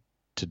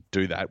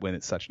do that when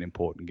it's such an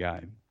important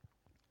game.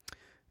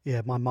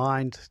 Yeah, my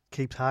mind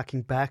keeps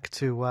harking back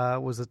to,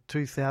 was it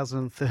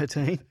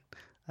 2013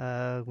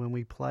 when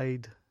we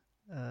played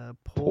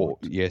Port?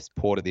 Yes,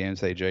 Port at the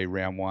MCG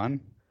round 1.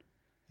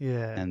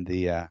 Yeah. And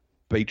the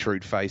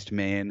beetroot-faced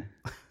man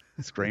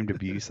screamed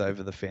abuse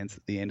over the fence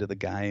at the end of the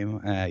game.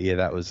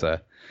 That was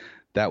a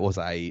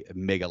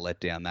mega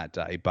letdown that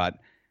day, but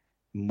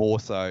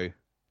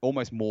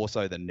almost more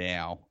so than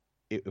now.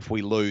 If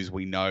we lose,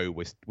 we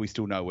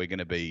still know we're going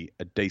to be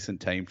a decent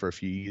team for a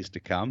few years to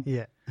come.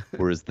 Yeah.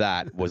 Whereas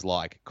that was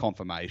like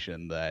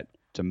confirmation that,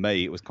 to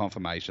me, it was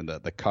confirmation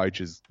that the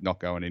coach is not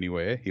going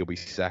anywhere. He'll be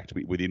sacked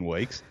within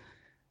weeks.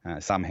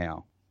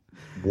 Somehow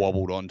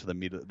wobbled on to the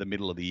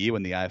middle of the year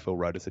when the AFL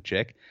wrote us a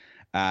check.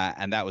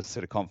 And that was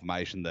sort of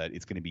confirmation that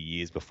it's going to be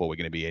years before we're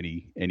going to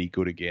be any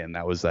good again.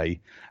 That was a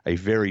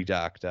very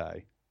dark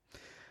day.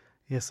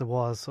 Yes, it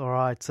was. All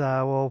right.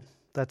 Well,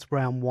 that's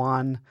round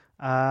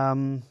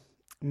 1.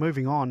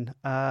 Moving on,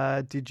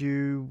 did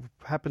you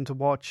happen to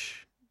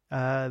watch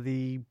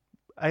the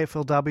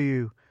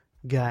AFLW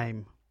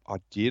game? I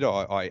did.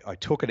 I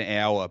took an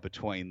hour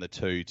between the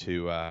two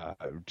to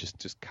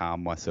just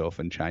calm myself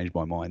and change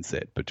my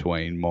mindset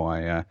between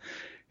my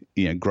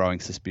growing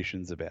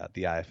suspicions about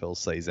the AFL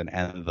season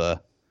and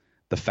the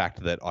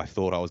fact that I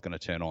thought I was going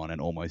to turn on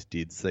and almost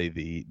did see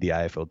the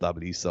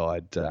AFLW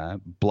side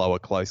blow a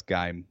close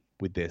game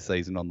with their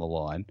season on the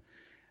line.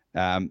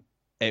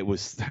 It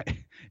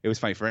was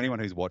funny for anyone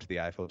who's watched the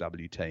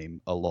AFLW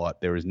team a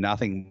lot. There is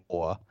nothing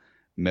more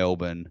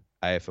Melbourne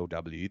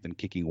AFLW than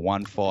kicking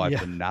 1-5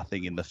 to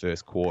nothing in the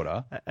first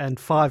quarter, and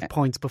 5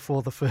 points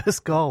before the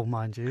first goal,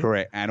 mind you.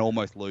 Correct, and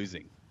almost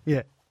losing.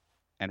 Yeah,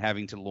 and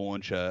having to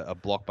launch a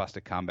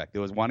blockbuster comeback.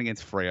 There was one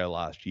against Freo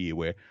last year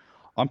where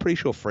I'm pretty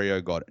sure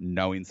Freo got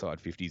no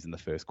inside 50s in the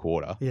first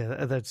quarter.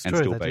 Yeah, that's and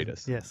true. Still beat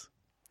us. Yes,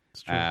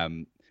 it's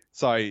true.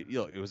 So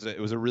it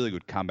was a really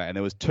good comeback, and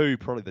there was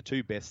probably the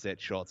 2 best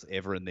set shots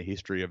ever in the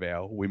history of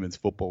our women's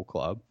football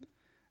club,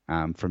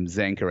 from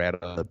Zanker out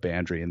of the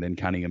boundary and then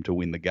Cunningham to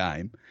win the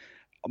game.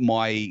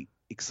 My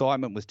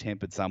excitement was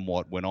tempered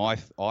somewhat when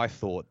I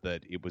thought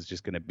that it was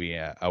just going to be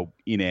a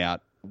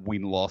in-out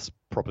win-loss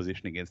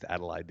proposition against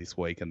Adelaide this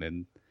week, and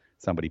then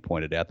somebody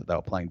pointed out that they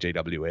were playing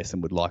GWS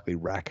and would likely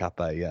rack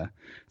up a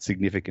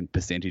significant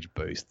percentage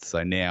boost.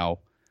 So now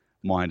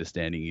my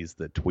understanding is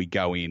that we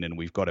go in and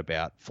we've got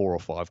about 4 or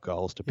 5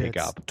 goals to pick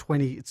up.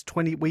 20. It's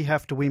 20. We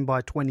have to win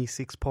by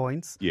 26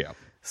 points. Yeah.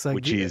 So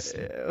which is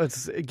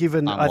it's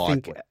given. unlikely. I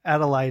think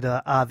Adelaide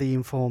are the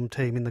informed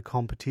team in the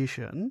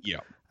competition. Yeah.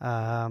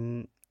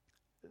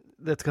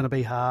 That's going to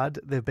be hard.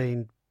 They've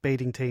been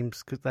beating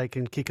teams because they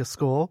can kick a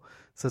score,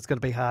 so it's going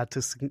to be hard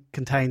to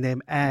contain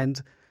them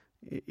and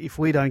if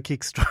we don't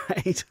kick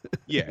straight.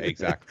 Yeah,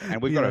 exactly.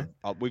 And we've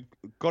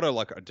got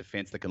a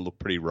defence that can look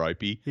pretty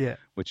ropey. Yeah.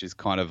 Which is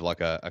kind of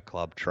like a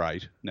club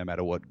trait, no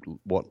matter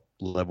what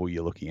level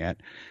you're looking at.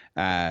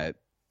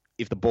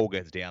 If the ball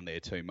gets down there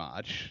too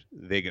much,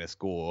 they're going to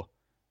score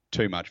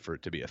too much for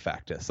it to be a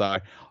factor. So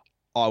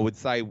I would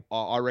say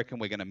I reckon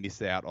we're going to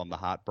miss out on the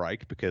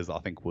heartbreak because I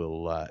think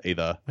we'll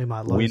either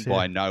win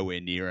by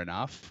nowhere near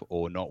enough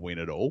or not win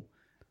at all.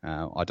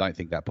 I don't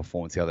think that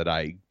performance the other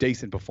day,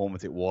 decent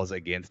performance it was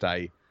against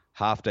a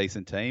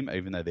half-decent team,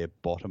 even though they're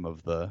bottom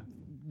of the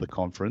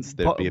conference.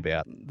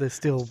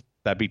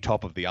 They'd be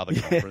top of the other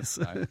conference.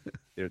 So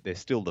they're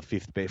still the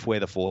fifth best.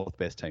 We're the fourth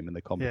best team in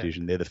the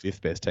competition. They're the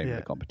fifth best team in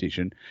the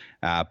competition.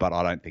 But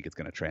I don't think it's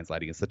going to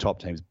translate against the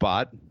top teams.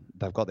 But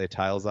they've got their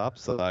tails up.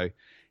 So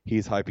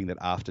he's hoping that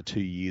after 2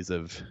 years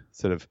of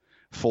sort of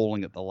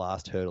falling at the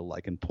last hurdle,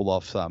 they can pull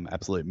off some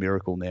absolute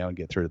miracle now and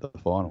get through to the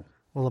final.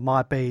 Well, it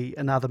might be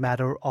another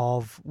matter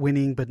of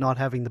winning but not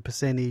having the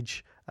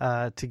percentage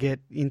to get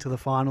into the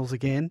finals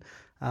again.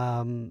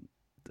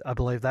 I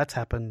believe that's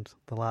happened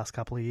the last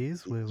couple of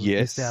years. We've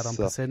missed out on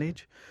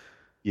percentage.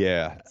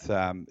 Yeah,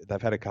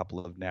 they've had a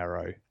couple of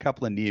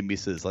near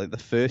misses. Like the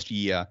first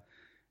year,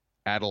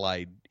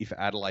 if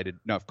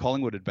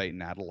Collingwood had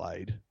beaten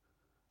Adelaide,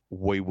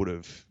 we would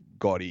have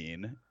got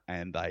in,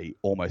 and they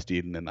almost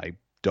did, and then they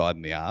died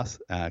in the arse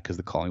because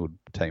the Collingwood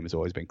team has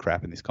always been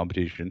crap in this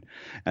competition.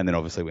 And then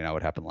obviously we know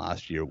what happened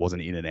last year. It was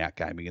an in-and-out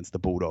game against the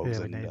Bulldogs,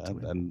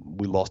 and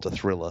we lost a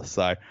thriller.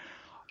 So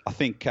I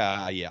think,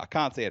 I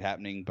can't see it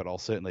happening, but I'll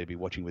certainly be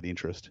watching with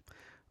interest.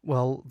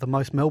 Well, the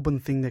most Melbourne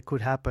thing that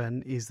could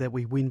happen is that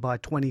we win by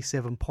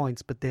 27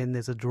 points, but then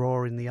there's a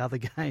draw in the other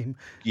game.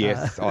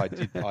 Yes, I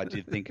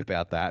did think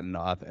about that, and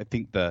I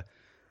think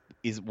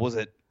was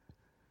it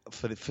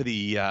for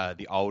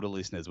the older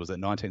listeners, was it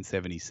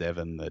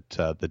 1977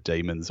 that the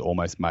Demons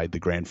almost made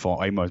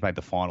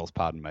the finals?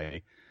 Pardon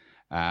me.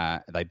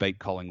 They beat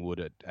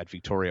Collingwood at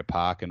Victoria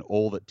Park, and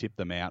all that tipped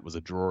them out was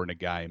a draw in a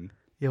game.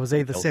 Yeah, it was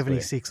either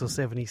 76 or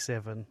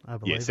 77, I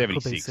believe. Yeah,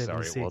 76,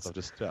 sorry, it was. I've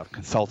just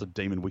consulted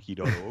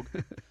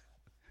demonwiki.org.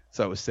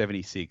 So it was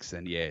 76,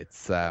 and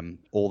it's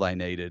all they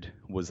needed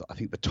was, I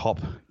think, the top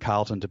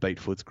Carlton to beat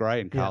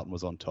Footscray, and Carlton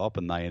was on top,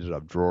 and they ended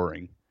up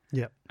drawing.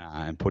 Yep.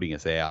 And putting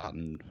us out,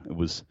 and it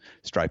was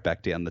straight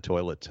back down the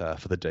toilet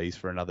for the D's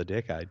for another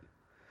decade.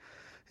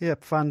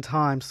 Yep, fun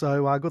time.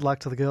 So good luck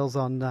to the girls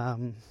on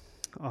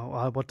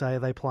what day are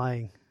they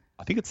playing?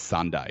 I think it's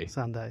Sunday.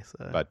 So.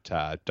 But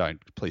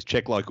please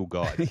check local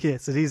guides.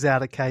 Yes, it is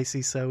out at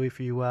Casey. So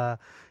if you want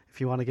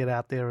to get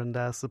out there and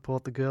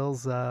support the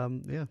girls,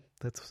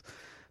 that's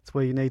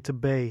where you need to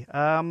be.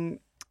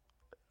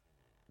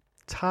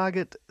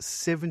 Target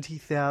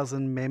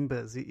 70,000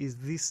 members. Is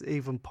this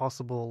even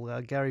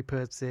possible? Gary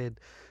Pert said,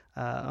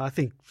 I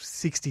think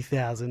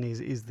 60,000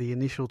 is the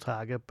initial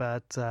target,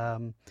 but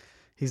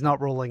he's not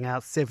ruling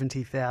out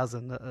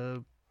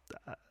 70,000.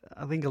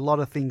 I think a lot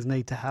of things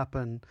need to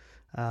happen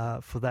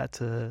for that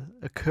to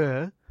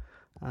occur.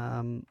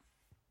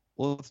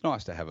 Well, it's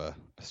nice to have a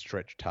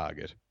stretch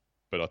target,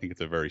 but I think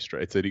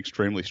it's an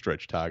extremely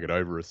stretched target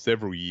over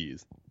several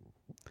years.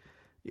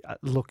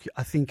 Look,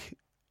 I think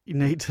you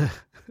need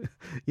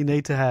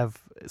to have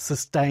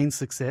sustained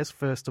success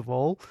first of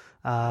all,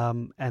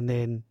 and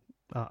then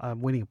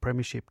winning a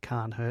premiership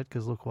can't hurt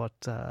because look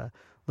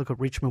at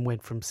Richmond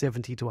went from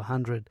 70 to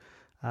 100.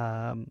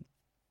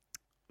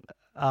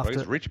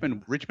 Because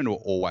Richmond were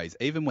always,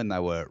 even when they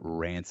were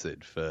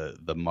rancid for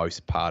the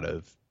most part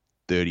of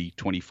 30,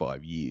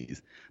 25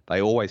 years,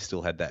 they always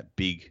still had that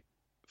big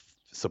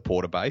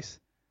supporter base.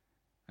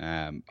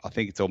 I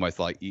think it's almost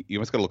like you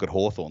almost got to look at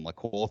Hawthorn. Like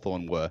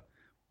Hawthorn were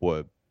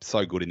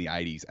so good in the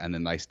 80s, and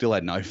then they still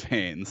had no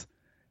fans,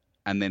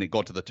 and then it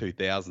got to the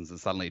 2000s, and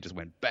suddenly it just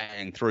went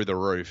bang through the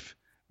roof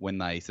when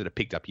they sort of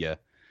picked up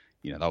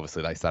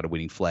obviously they started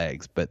winning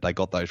flags, but they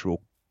got those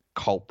real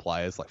cult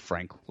players like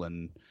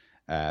Franklin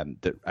and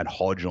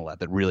Hodge and all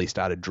that really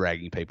started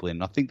dragging people in.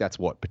 And I think that's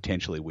what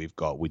potentially we've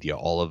got with your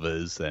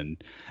Olivers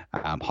and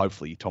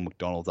hopefully Tom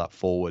McDonald's up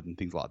forward and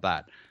things like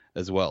that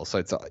as well. So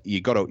it's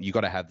you got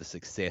to have the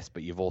success,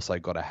 but you've also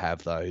got to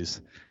have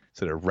those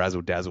sort of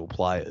razzle dazzle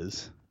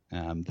players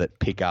that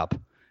pick up,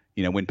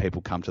 when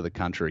people come to the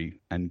country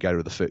and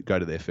go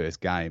to their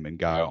first game and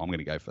go, I'm going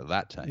to go for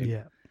that team.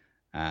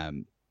 Yeah.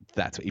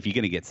 That's if you're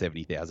going to get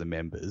 70,000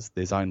 members,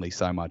 there's only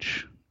so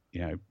much.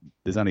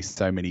 There's only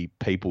so many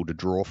people to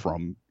draw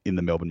from in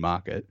the Melbourne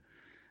market.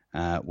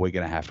 We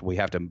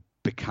have to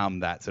become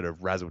that sort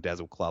of razzle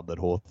dazzle club that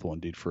Hawthorn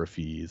did for a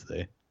few years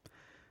there.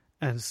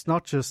 And it's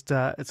not just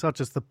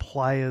the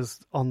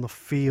players on the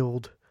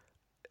field.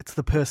 It's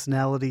the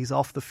personalities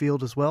off the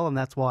field as well, and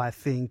that's why I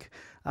think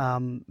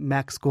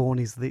Max Gawn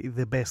is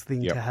the best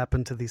thing to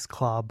happen to this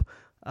club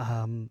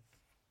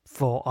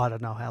for I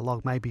don't know how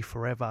long, maybe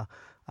forever.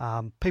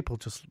 People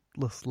just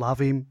love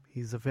him.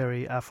 He's a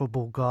very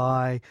affable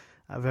guy,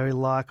 very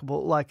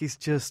likable. Like he's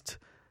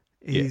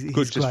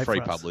good, just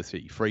free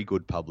publicity, free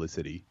good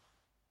publicity.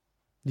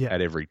 Yeah,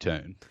 at every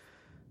turn.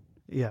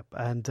 Yeah,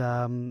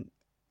 and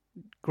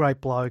great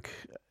bloke.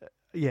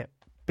 Yeah.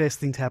 best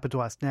thing to happen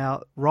to us.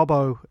 Now,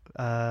 Robbo,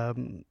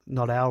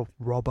 not our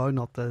Robbo,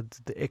 not the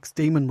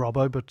ex-Demon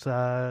Robbo, but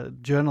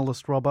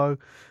journalist Robbo,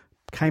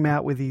 came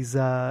out with his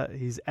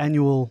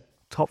annual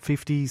top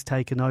 50s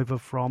taken over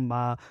from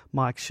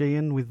Mike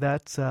Sheehan with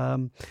that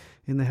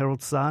in the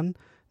Herald Sun.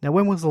 Now,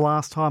 when was the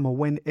last time or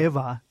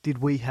whenever did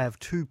we have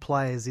two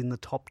players in the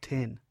top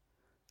 10?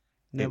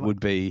 Never. It would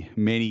be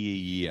many a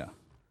year.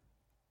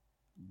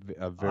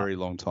 A very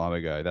long time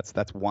ago.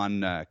 That's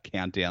one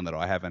countdown that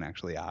I haven't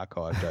actually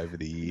archived over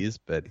the years,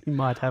 but you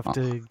might have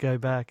to go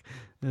back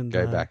and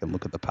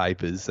look at the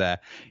papers. I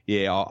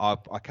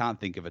can't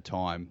think of a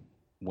time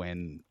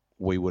when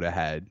we would have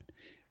had,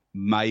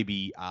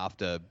 maybe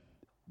after,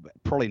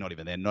 probably not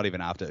even then, not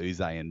even after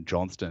Uze and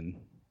Johnston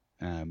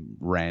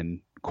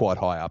ran quite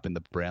high up in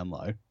the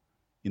Brownlow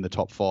in the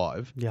top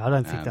 5. Yeah, I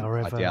don't think they were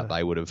ever. I doubt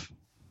they would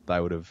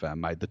have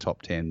made the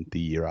top 10 the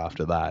year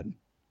after that.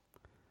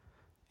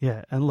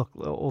 Yeah, and look,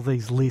 all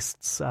these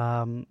lists, it's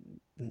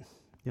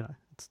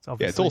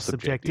obviously it's all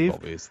subjective,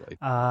 obviously.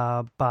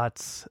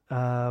 But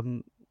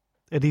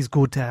it is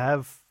good to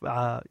have,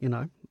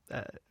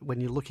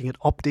 when you're looking at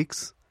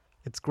optics,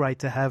 it's great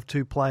to have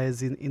two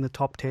players in the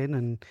top 10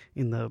 and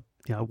in the,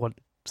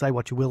 say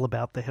what you will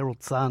about the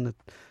Herald Sun.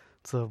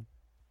 It's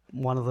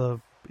one of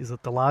the, is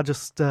it the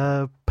largest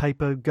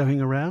paper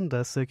going around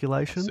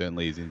circulation?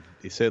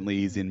 It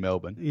certainly is in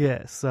Melbourne.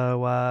 Yeah,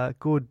 so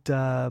good,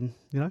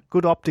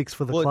 good optics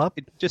for the club.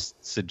 It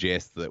just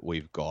suggests that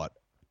we've got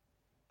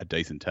a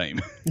decent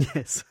team.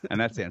 Yes, and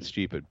that sounds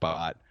stupid,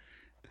 but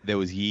there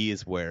was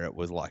years where it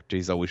was like,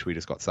 geez, I wish we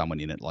just got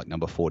someone in at like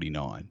number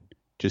 49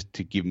 just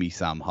to give me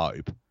some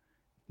hope.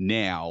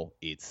 Now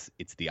it's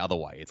the other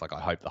way. It's like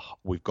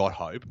we've got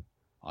hope.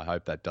 I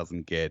hope that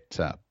doesn't get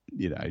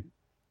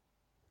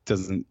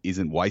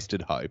isn't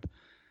wasted hope,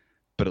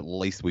 but at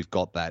least we've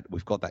got that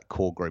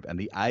core group, and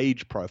the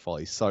age profile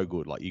is so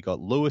good. Like, you got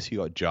Lewis, you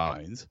got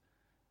Jones.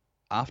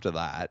 After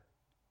that,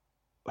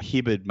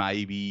 Hibberd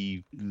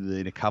maybe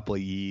in a couple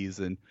of years,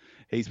 and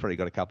he's probably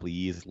got a couple of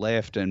years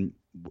left, and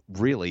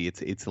really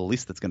it's a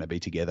list that's going to be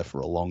together for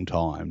a long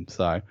time.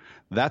 So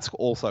that's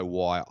also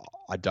why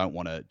I don't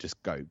want to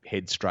just go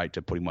head straight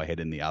to putting my head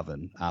in the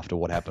oven after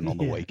what happened on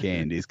the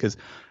weekend, is because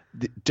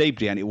deep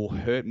down, it will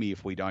hurt me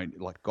if we don't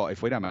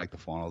if we don't make the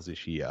finals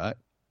this year.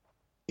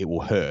 It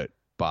will hurt,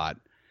 but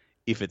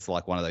if it's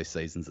like one of those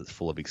seasons that's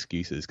full of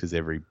excuses because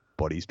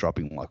everybody's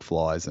dropping like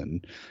flies,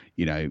 and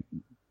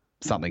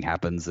something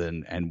happens,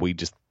 and we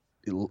just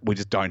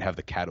don't have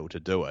the cattle to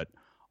do it.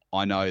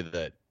 I know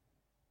that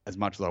as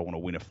much as I want to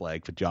win a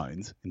flag for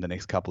Jones in the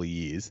next couple of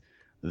years,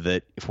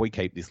 that if we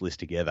keep this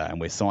list together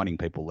and we're signing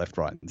people left,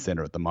 right, and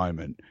centre at the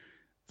moment,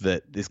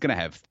 that there's going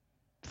to have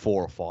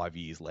 4 or 5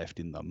 years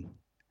left in them.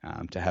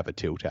 To have a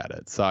tilt at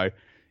it. So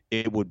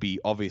it would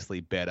be obviously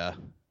better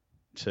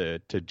to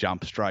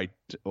jump straight,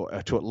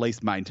 or to at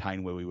least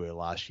maintain where we were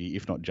last year,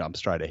 if not jump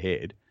straight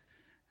ahead.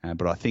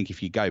 But I think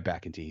if you go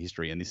back into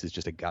history, and this is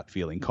just a gut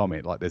feeling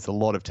comment, like there's a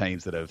lot of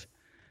teams that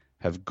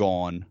have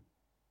gone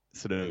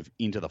sort of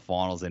into the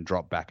finals and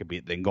dropped back a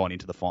bit, then gone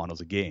into the finals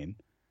again.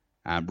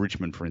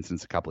 Richmond, for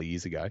instance, a couple of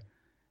years ago.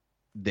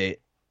 It's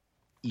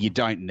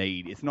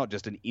not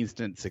just an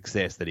instant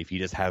success that if you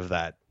just have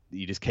that,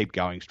 you just keep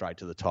going straight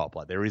to the top.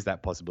 Like, there is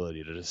that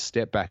possibility to just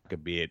step back a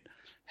bit,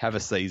 have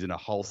a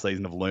whole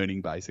season of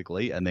learning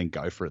basically, and then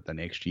go for it the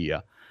next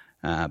year.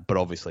 But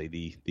obviously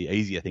the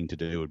easier thing to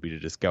do would be to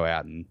just go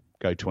out and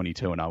go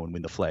 22-0 and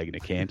win the flag in a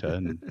canter,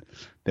 and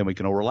then we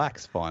can all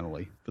relax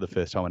finally for the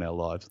first time in our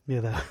lives.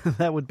 Yeah,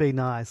 that would be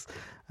nice.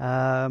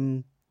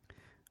 Were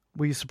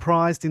you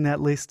surprised in that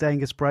list,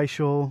 Angus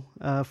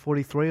Brayshaw,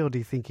 43, or do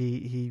you think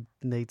he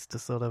needs to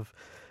sort of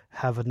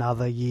have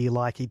another year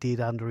like he did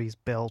under his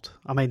belt?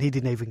 I mean, he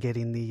didn't even get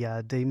in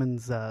the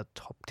Demons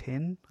top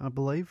 10, I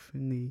believe,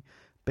 in the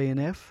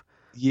BNF.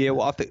 Yeah,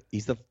 well, I think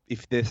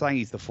if they're saying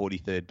he's the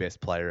 43rd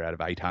best player out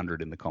of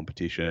 800 in the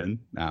competition,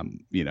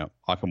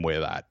 I can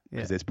wear that,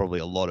 because there's probably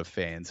a lot of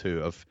fans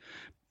of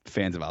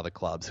other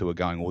clubs who are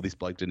going, well, this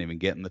bloke didn't even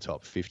get in the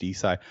top 50.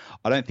 So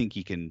I don't think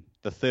you can.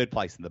 The third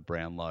place in the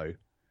Brownlow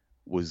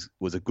was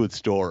a good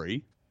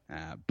story,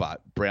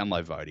 but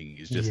Brownlow voting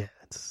is just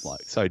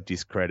so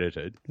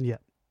discredited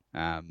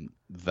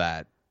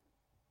that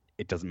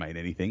it doesn't mean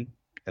anything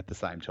at the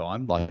same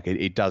time. Like,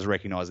 it does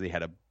recognise that he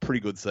had a pretty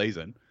good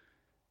season,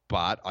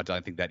 but I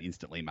don't think that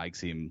instantly makes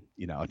him,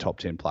 a top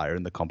 10 player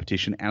in the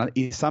competition.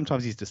 And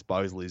sometimes his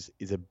disposal is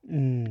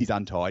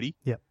untidy.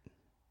 Yep.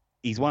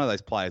 He's one of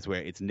those players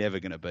where he's never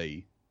going to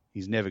be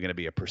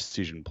a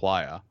precision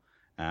player.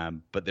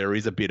 But there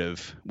is a bit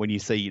of, when you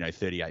see,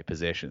 38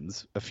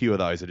 possessions, a few of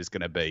those are just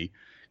going to be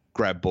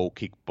grab ball,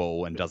 kick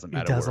ball, and doesn't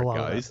matter where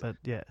it goes. But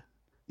yeah.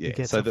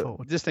 So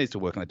it just needs to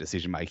work on the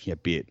decision making a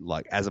bit,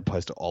 like, as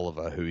opposed to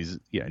Oliver, who is,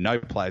 no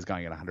player's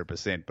going at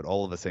 100%, but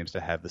Oliver seems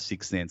to have the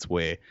sixth sense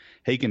where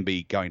he can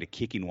be going to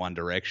kick in one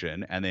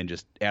direction and then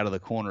just out of the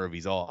corner of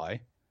his eye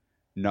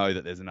know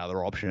that there's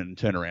another option,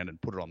 turn around and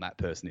put it on that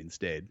person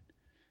instead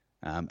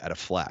at a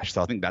flash.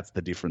 So I think that's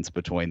the difference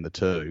between the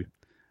two.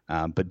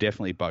 But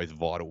definitely both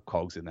vital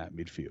cogs in that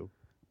midfield.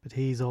 But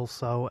he's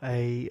also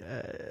a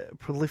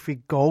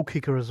prolific goal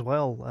kicker as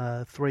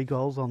well. 3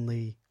 goals on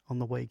the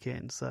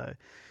weekend. So,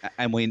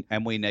 and we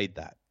need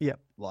that. Yep.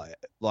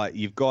 Like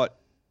you got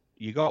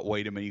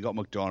Wiedemann, you got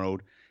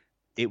McDonald.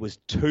 It was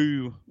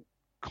too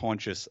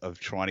conscious of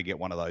trying to get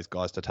one of those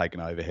guys to take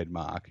an overhead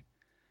mark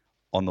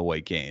on the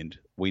weekend.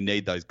 We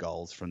need those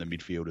goals from the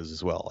midfielders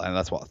as well, and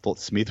that's what I thought.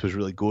 Smith was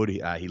really good.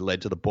 He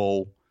led to the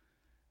ball,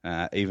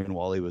 even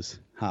while he was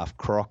half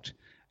crocked.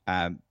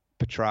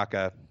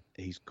 Petrarca,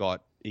 he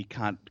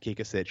can't kick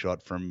a set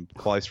shot from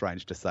close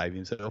range to save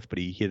himself, but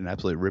he hit an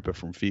absolute ripper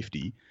from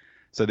 50.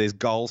 So there's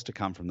goals to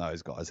come from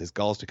those guys. There's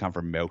goals to come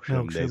from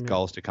Melksham. There's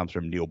goals to come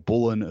from Neil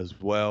Bullen as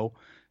well.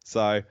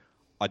 So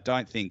I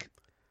don't think,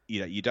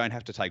 you don't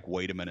have to take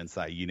Wiedemann and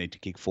say you need to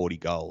kick 40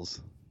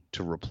 goals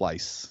to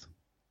replace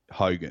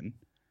Hogan.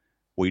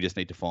 We just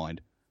need to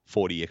find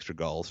 40 extra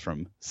goals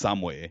from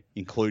somewhere,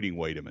 including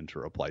Wiedemann, to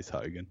replace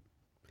Hogan.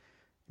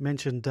 You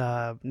mentioned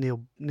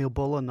Neil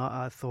Bullen.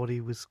 I thought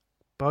he was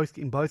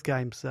in both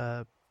games.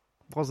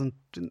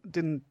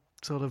 Didn't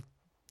sort of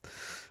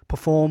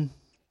perform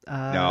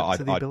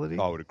to the ability.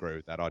 I would agree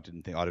with that. I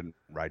didn't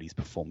rate his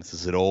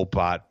performances at all,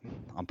 but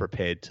I'm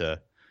prepared to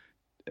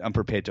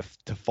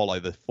follow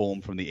the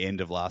form from the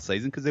end of last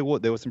season, because there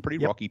were some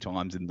pretty rocky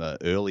times in the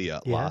earlier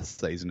last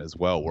season as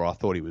well, where I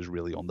thought he was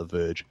really on the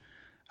verge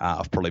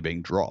of probably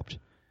being dropped.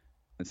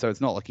 And so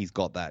it's not like he's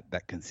got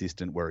that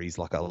consistent where he's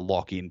like a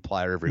lock-in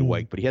player every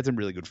week, but he had some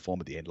really good form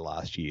at the end of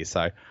last year.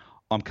 So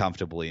I'm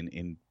comfortable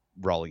in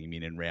rolling him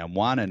in round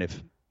one, and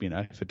if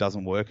it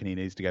doesn't work and he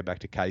needs to go back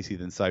to Casey,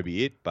 then so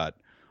be it. But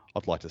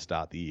I'd like to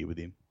start the year with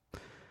him.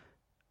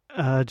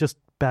 Just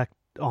back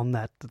on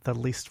the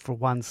list for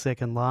 1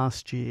 second,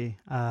 last year,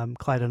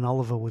 Clayton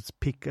Oliver was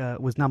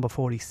number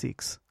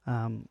 46.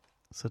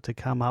 So to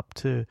come up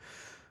to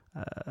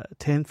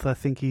 10th, I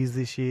think he is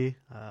this year.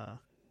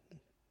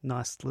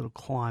 Nice little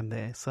climb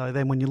there. So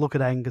then when you look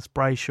at Angus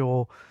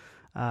Brayshaw,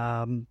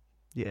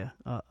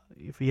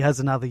 if he has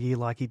another year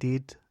like he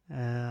did,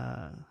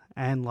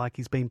 and like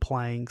he's been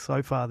playing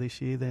so far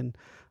this year, then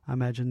I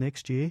imagine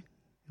next year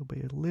he'll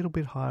be a little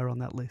bit higher on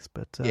that list.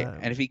 But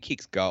and if he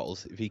kicks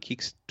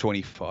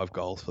 25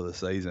 goals for the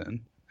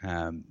season,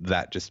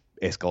 that just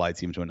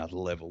escalates him to another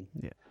level.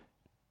 Yeah.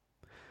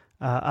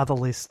 Other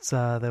lists,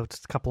 there were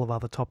just a couple of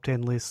other top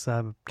 10 lists.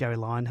 Gary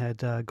Lyon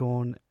had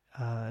gone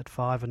at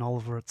 5 and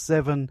Oliver at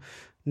 7.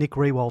 Nick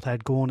Rewalt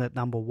had gone at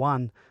number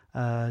 1.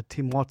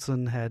 Tim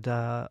Watson had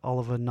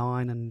Oliver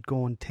 9 and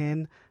gone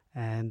 10.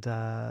 And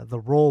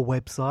the Raw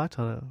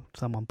website,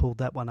 someone pulled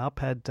that one up,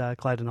 had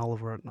Clayton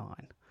Oliver at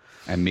 9.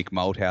 And Mick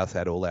Malthouse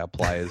had all our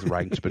players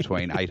ranked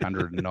between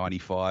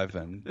 895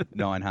 and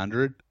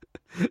 900.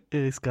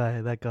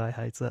 That guy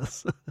hates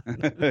us.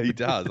 He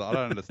does. I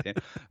don't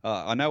understand.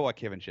 I know why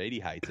Kevin Sheedy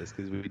hates us,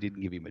 because we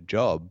didn't give him a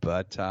job,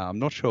 but I'm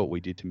not sure what we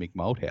did to Mick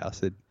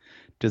Malthouse.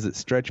 Does it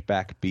stretch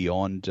back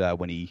beyond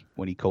when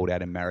he called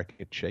Adam Marrick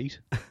a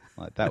cheat?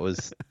 Like that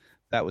was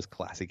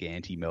classic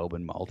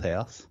anti-Melbourne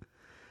Malthouse.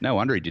 No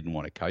wonder he didn't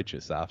want to coach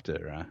us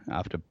after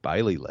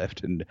Bailey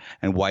left and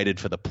waited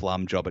for the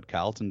plum job at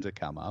Carlton to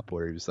come up,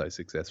 where he was so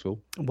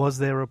successful. Was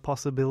there a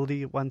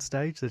possibility at one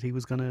stage that he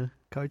was going to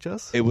coach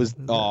us? It was.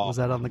 Was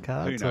that on the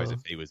cards? Who knows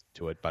if he was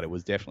to it, but it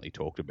was definitely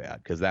talked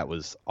about, because that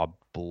was, I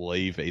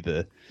believe,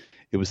 either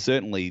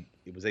the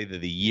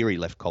year he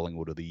left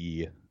Collingwood or the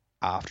year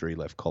after he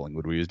left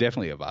Collingwood, where he was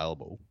definitely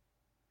available.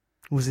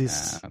 Was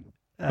this?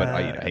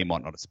 But he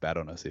might not have spat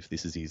on us if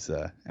this is his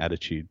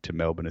attitude to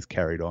Melbourne has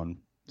carried on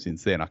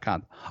since then. I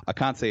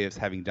can't see us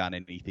having done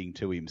anything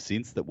to him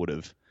since that would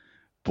have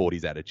brought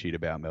his attitude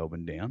about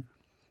Melbourne down.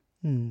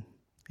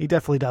 He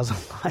definitely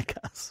doesn't like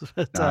us.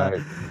 But,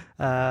 no.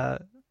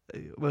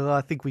 Well,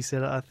 I think we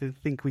said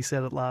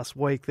it last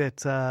week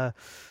that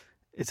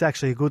it's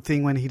actually a good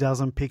thing when he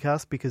doesn't pick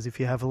us, because if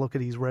you have a look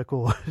at his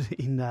record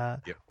in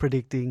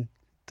predicting,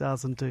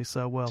 doesn't do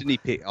so well. Didn't he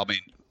pick? I mean,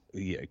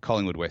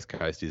 Collingwood West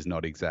Coast is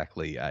not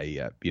exactly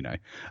a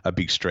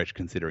big stretch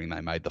considering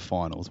they made the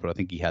finals, but I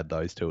think he had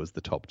those two as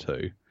the top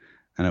two,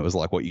 and it was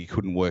like, what, you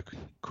couldn't work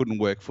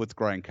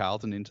Footscray and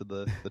Carlton into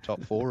the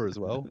top 4 as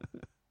well.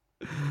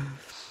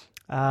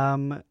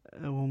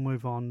 We'll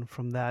move on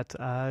from that.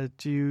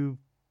 Do you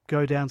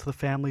go down to the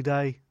family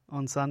day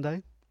on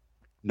Sunday?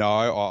 No,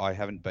 I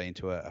haven't been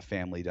to a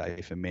family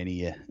day for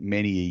many a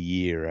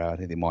year. I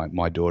think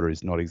my daughter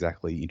is not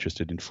exactly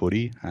interested in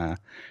footy.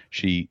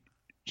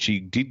 She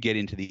did get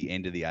into the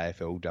end of the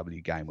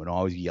AFLW game when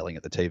I was yelling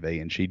at the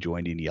TV, and she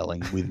joined in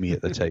yelling with me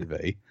at the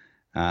TV.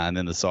 And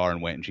then the siren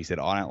went, and she said,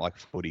 I don't like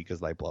footy because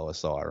they blow a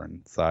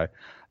siren. So I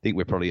think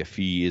we're probably a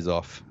few years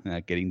off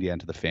getting down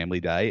to the family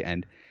day.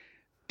 And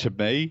to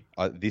me,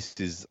 this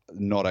is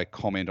not a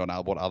comment on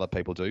what other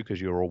people do,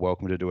 because you're all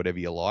welcome to do whatever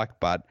you like.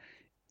 But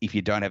if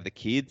you don't have the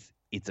kids,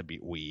 it's a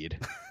bit weird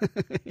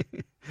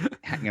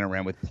hanging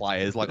around with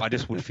players. Like, I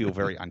just would feel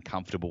very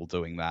uncomfortable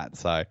doing that.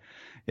 So,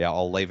 yeah,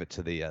 I'll leave it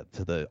to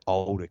the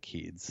older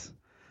kids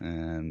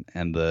and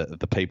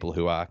the people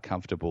who are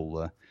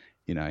comfortable,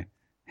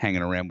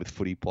 hanging around with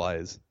footy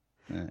players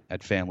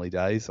at family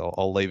days.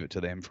 I'll leave it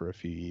to them for a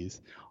few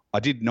years. I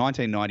did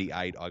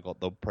 1998. I got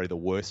probably the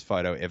worst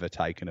photo ever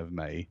taken of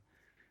me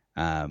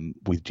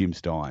with Jim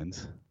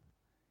Steins.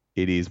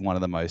 It is one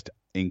of the most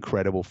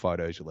incredible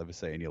photos you'll ever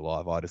see in your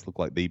life. I just look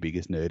like the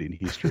biggest nerd in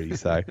history.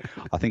 So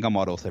I think I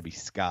might also be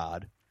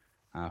scarred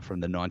from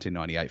the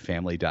 1998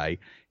 Family Day,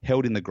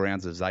 held in the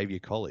grounds of Xavier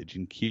College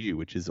in Kew,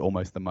 which is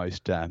almost the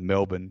most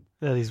Melbourne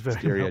that is very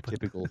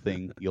stereotypical Melbourne.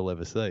 thing you'll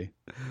ever see.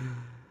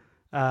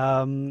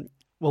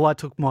 Well, I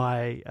took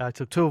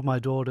two of my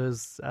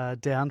daughters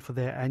down for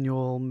their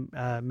annual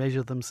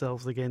measure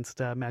themselves against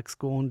Max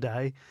Gawn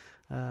Day,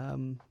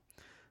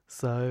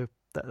 so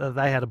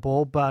they had a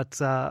ball.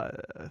 But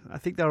I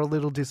think they were a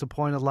little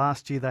disappointed.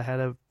 Last year they had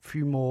a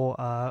few more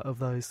of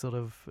those sort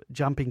of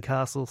jumping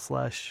castle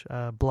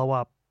 / blow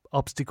up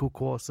obstacle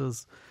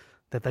courses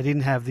that they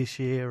didn't have this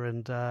year,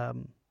 and I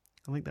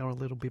think they were a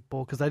little bit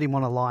bored because they didn't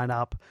want to line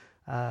up.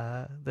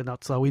 They're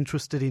not so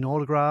interested in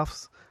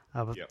autographs.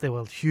 But there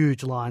were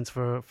huge lines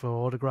for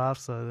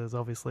autographs, so there's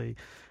obviously,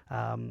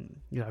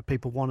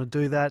 people want to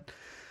do that.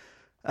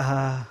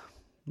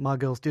 My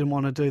girls didn't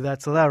want to do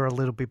that, so they were a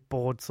little bit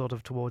bored sort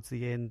of towards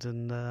the end.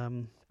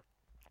 And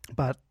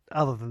but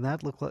other than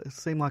that, it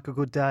seemed like a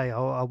good day.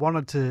 I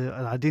wanted to,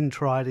 and I didn't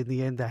try it in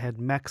the end. They had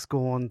Max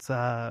Gawn's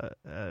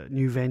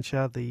new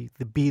venture, the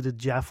Bearded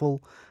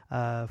Jaffle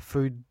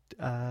food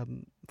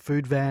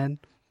van,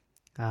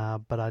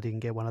 but I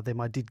didn't get one of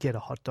them. I did get a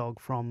hot dog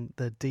from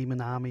the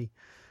Demon Army.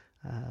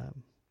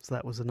 So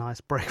that was a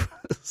nice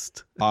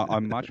breakfast.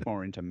 I'm much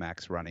more into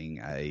Max running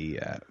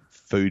a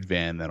food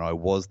van than I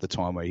was the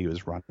time where he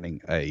was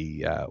running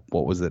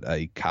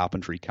a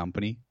carpentry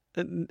company.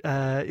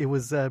 It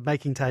was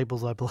Making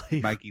Tables, I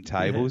believe. Making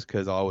Tables,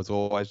 because I was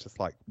always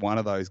just like one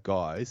of those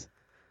guys.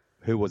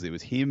 Who was it? It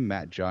was him,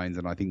 Matt Jones,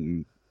 and I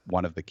think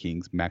one of the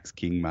Kings, Max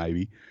King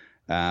maybe.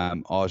 I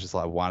was just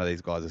like, one of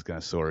these guys is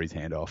going to saw his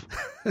hand off.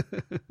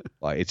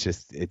 Like, it's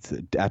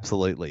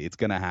absolutely, it's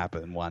going to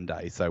happen one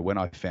day. So when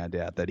I found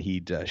out that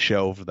he'd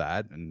shelved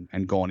that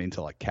and gone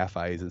into like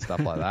cafes and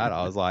stuff like that,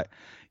 I was like,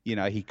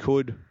 he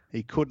could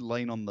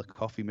lean on the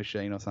coffee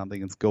machine or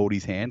something and scald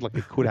his hand. Like,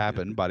 it could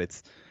happen, but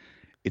it's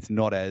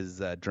not as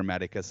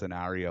dramatic a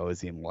scenario as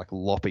him like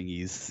lopping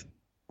his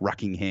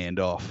rucking hand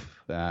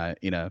off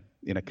in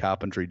a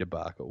carpentry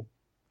debacle.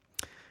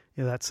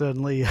 Yeah, that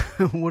certainly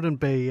wouldn't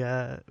be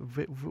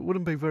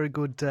very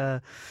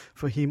good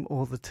for him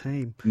or the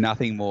team.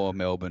 Nothing more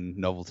Melbourne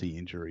novelty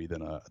injury than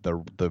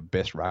the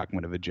best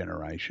ruckman of a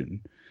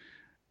generation.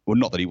 Well,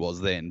 not that he was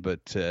then,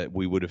 but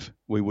we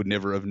would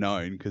never have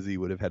known because he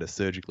would have had a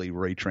surgically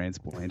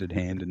retransplanted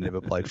hand and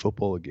never played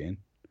football again.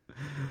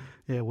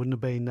 Yeah, wouldn't have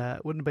been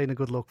a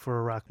good look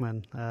for a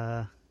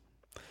ruckman.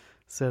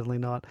 Certainly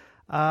not.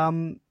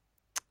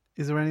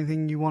 Is there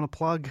anything you want to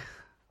plug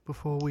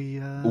before we...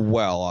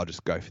 Well, I'll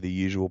just go for the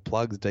usual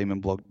plugs,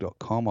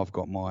 demonblog.com. I've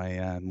got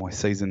my my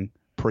season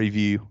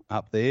preview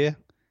up there.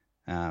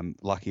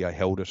 Lucky I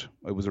held it.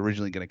 It was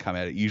originally going to come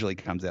out. It usually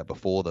comes out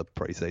before the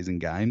preseason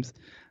games,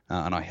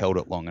 and I held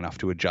it long enough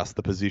to adjust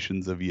the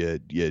positions of your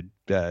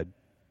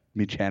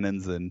Mitch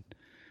Hannons and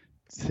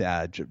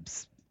I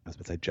was about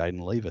to say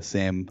Jaden Lever,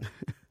 Sam...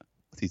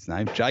 What's his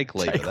name? Jake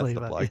Lever, that's the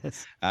bloke,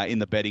 yes. In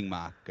the betting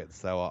market.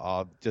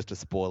 So just a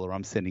spoiler,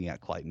 I'm sending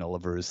out Clayton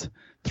Oliver as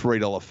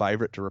 $3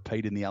 favourite to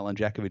repeat in the Alan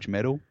Jakovich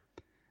medal,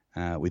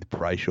 with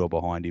Brayshaw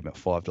behind him at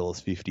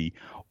 $5.50.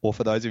 Or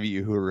for those of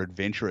you who are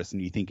adventurous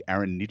and you think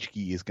Aaron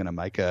Nitschke is going to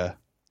make a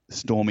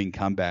storming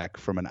comeback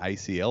from an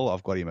ACL,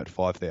 I've got him at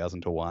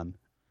 5,000 to 1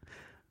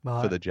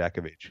 for the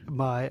Jakovich.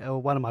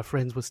 One of my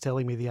friends was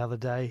telling me the other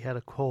day he had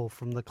a call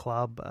from the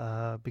club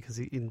because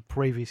in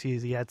previous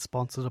years he had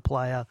sponsored a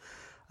player.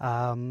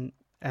 And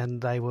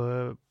they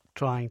were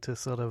trying to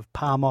sort of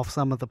palm off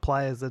some of the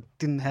players that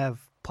didn't have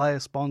player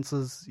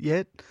sponsors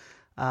yet.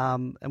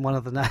 And one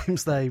of the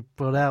names they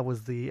brought out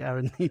was the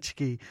Aaron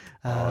Nitschke.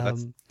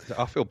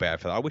 I feel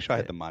bad for that. I wish I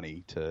had the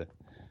money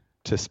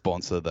to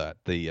sponsor that.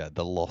 The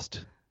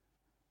lost,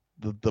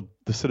 the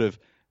sort of,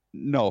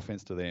 no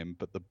offense to them,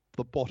 but the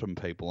bottom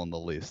people on the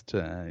list,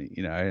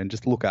 and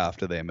just look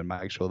after them and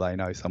make sure they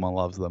know someone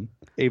loves them,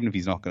 even if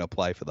he's not going to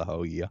play for the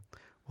whole year.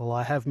 Well,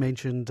 I have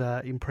mentioned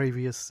in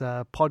previous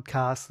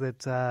podcasts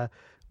that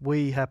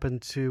we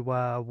happened to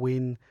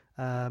win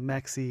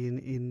Maxi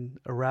in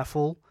a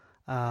raffle.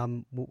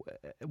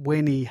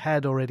 When he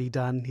had already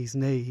done his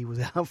knee, he was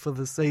out for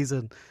the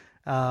season.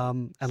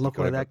 And look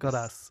where that got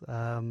us.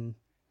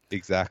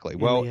 Exactly.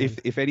 Well,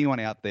 if anyone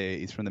out there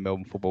is from the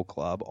Melbourne Football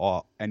Club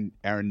and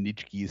Aaron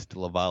Nitschke is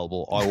still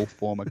available, I will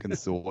form a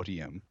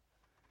consortium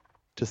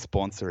to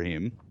sponsor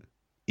him.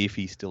 If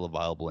he's still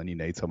available and you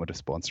need someone to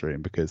sponsor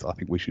him, because I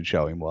think we should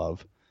show him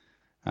love,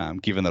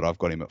 given that I've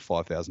got him at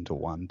 5,000 to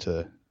 1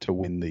 to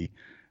win the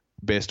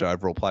best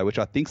overall player, which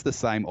I think's the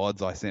same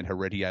odds I sent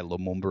Heredier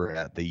Lumumba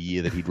out the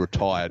year that he'd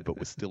retired but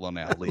was still on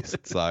our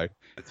list. So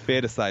it's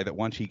fair to say that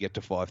once you get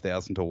to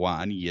 5,000 to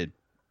 1, you're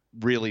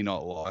really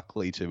not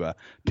likely to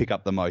pick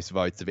up the most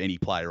votes of any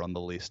player on the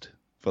list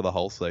for the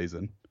whole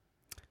season.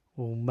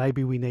 Well,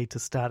 maybe we need to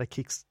start a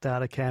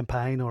Kickstarter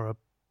campaign or a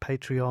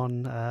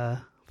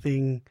Patreon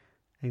thing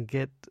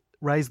and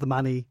raise the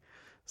money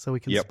so we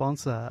can Yep.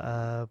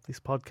 sponsor this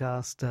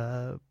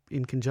podcast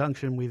in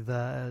conjunction with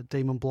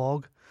Demon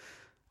Blog.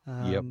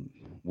 Yep.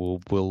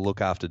 We'll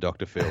look after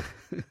Dr. Phil.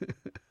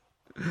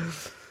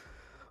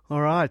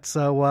 All right,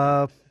 so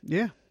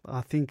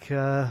I think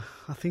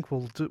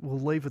we'll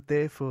leave it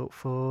there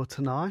for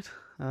tonight.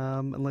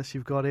 Unless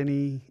you've got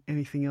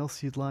anything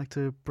else you'd like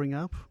to bring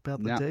up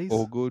about the Ds.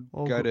 All good.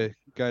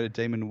 Go to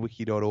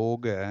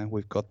demonwiki.org.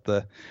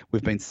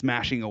 We've been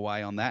smashing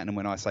away on that, and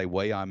when I say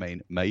we, I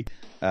mean me.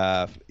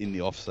 In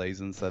the off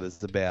season, so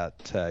there's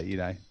about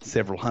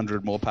several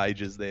hundred more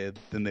pages there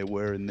than there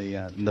were in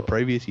the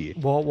previous year.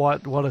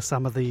 What are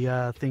some of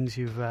the things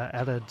you've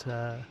added?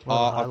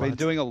 I've been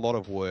doing a lot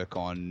of work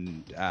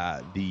on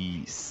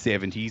the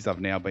 70s. I've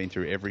now been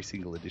through every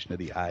single edition of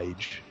the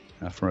Age.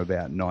 From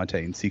about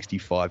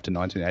 1965 to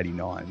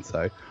 1989,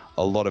 so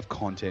a lot of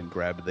content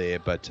grab there,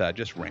 but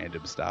just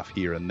random stuff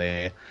here and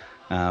there.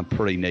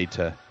 Pretty need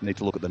to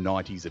look at the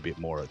 90s a bit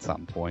more at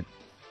some point.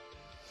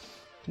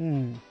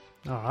 All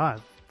right,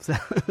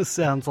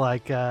 sounds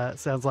like a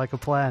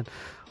plan.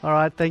 All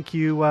right, thank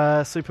you,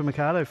 Super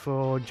Mikado,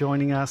 for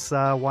joining us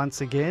once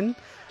again.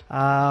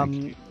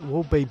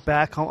 We'll be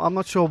back. I'm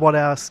not sure what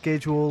our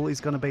schedule is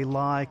going to be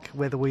like.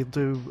 Whether we'll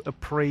do a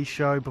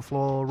pre-show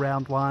before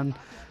round one.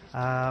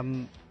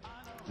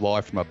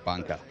 Live from a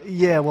bunker.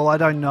 Yeah, well, I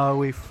don't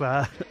know if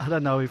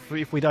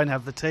we don't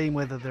have the team,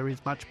 whether there is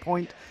much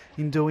point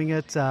in doing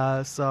it.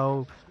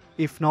 So,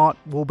 if not,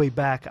 we'll be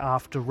back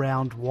after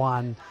round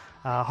one,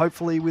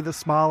 hopefully with a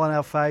smile on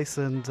our face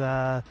and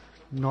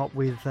not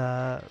with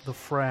the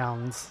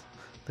frowns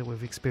that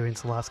we've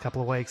experienced the last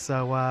couple of weeks.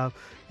 So,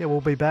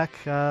 we'll be back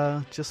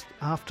just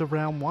after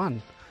round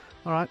one.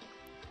 All right.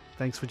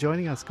 Thanks for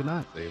joining us. Good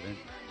night. See you then.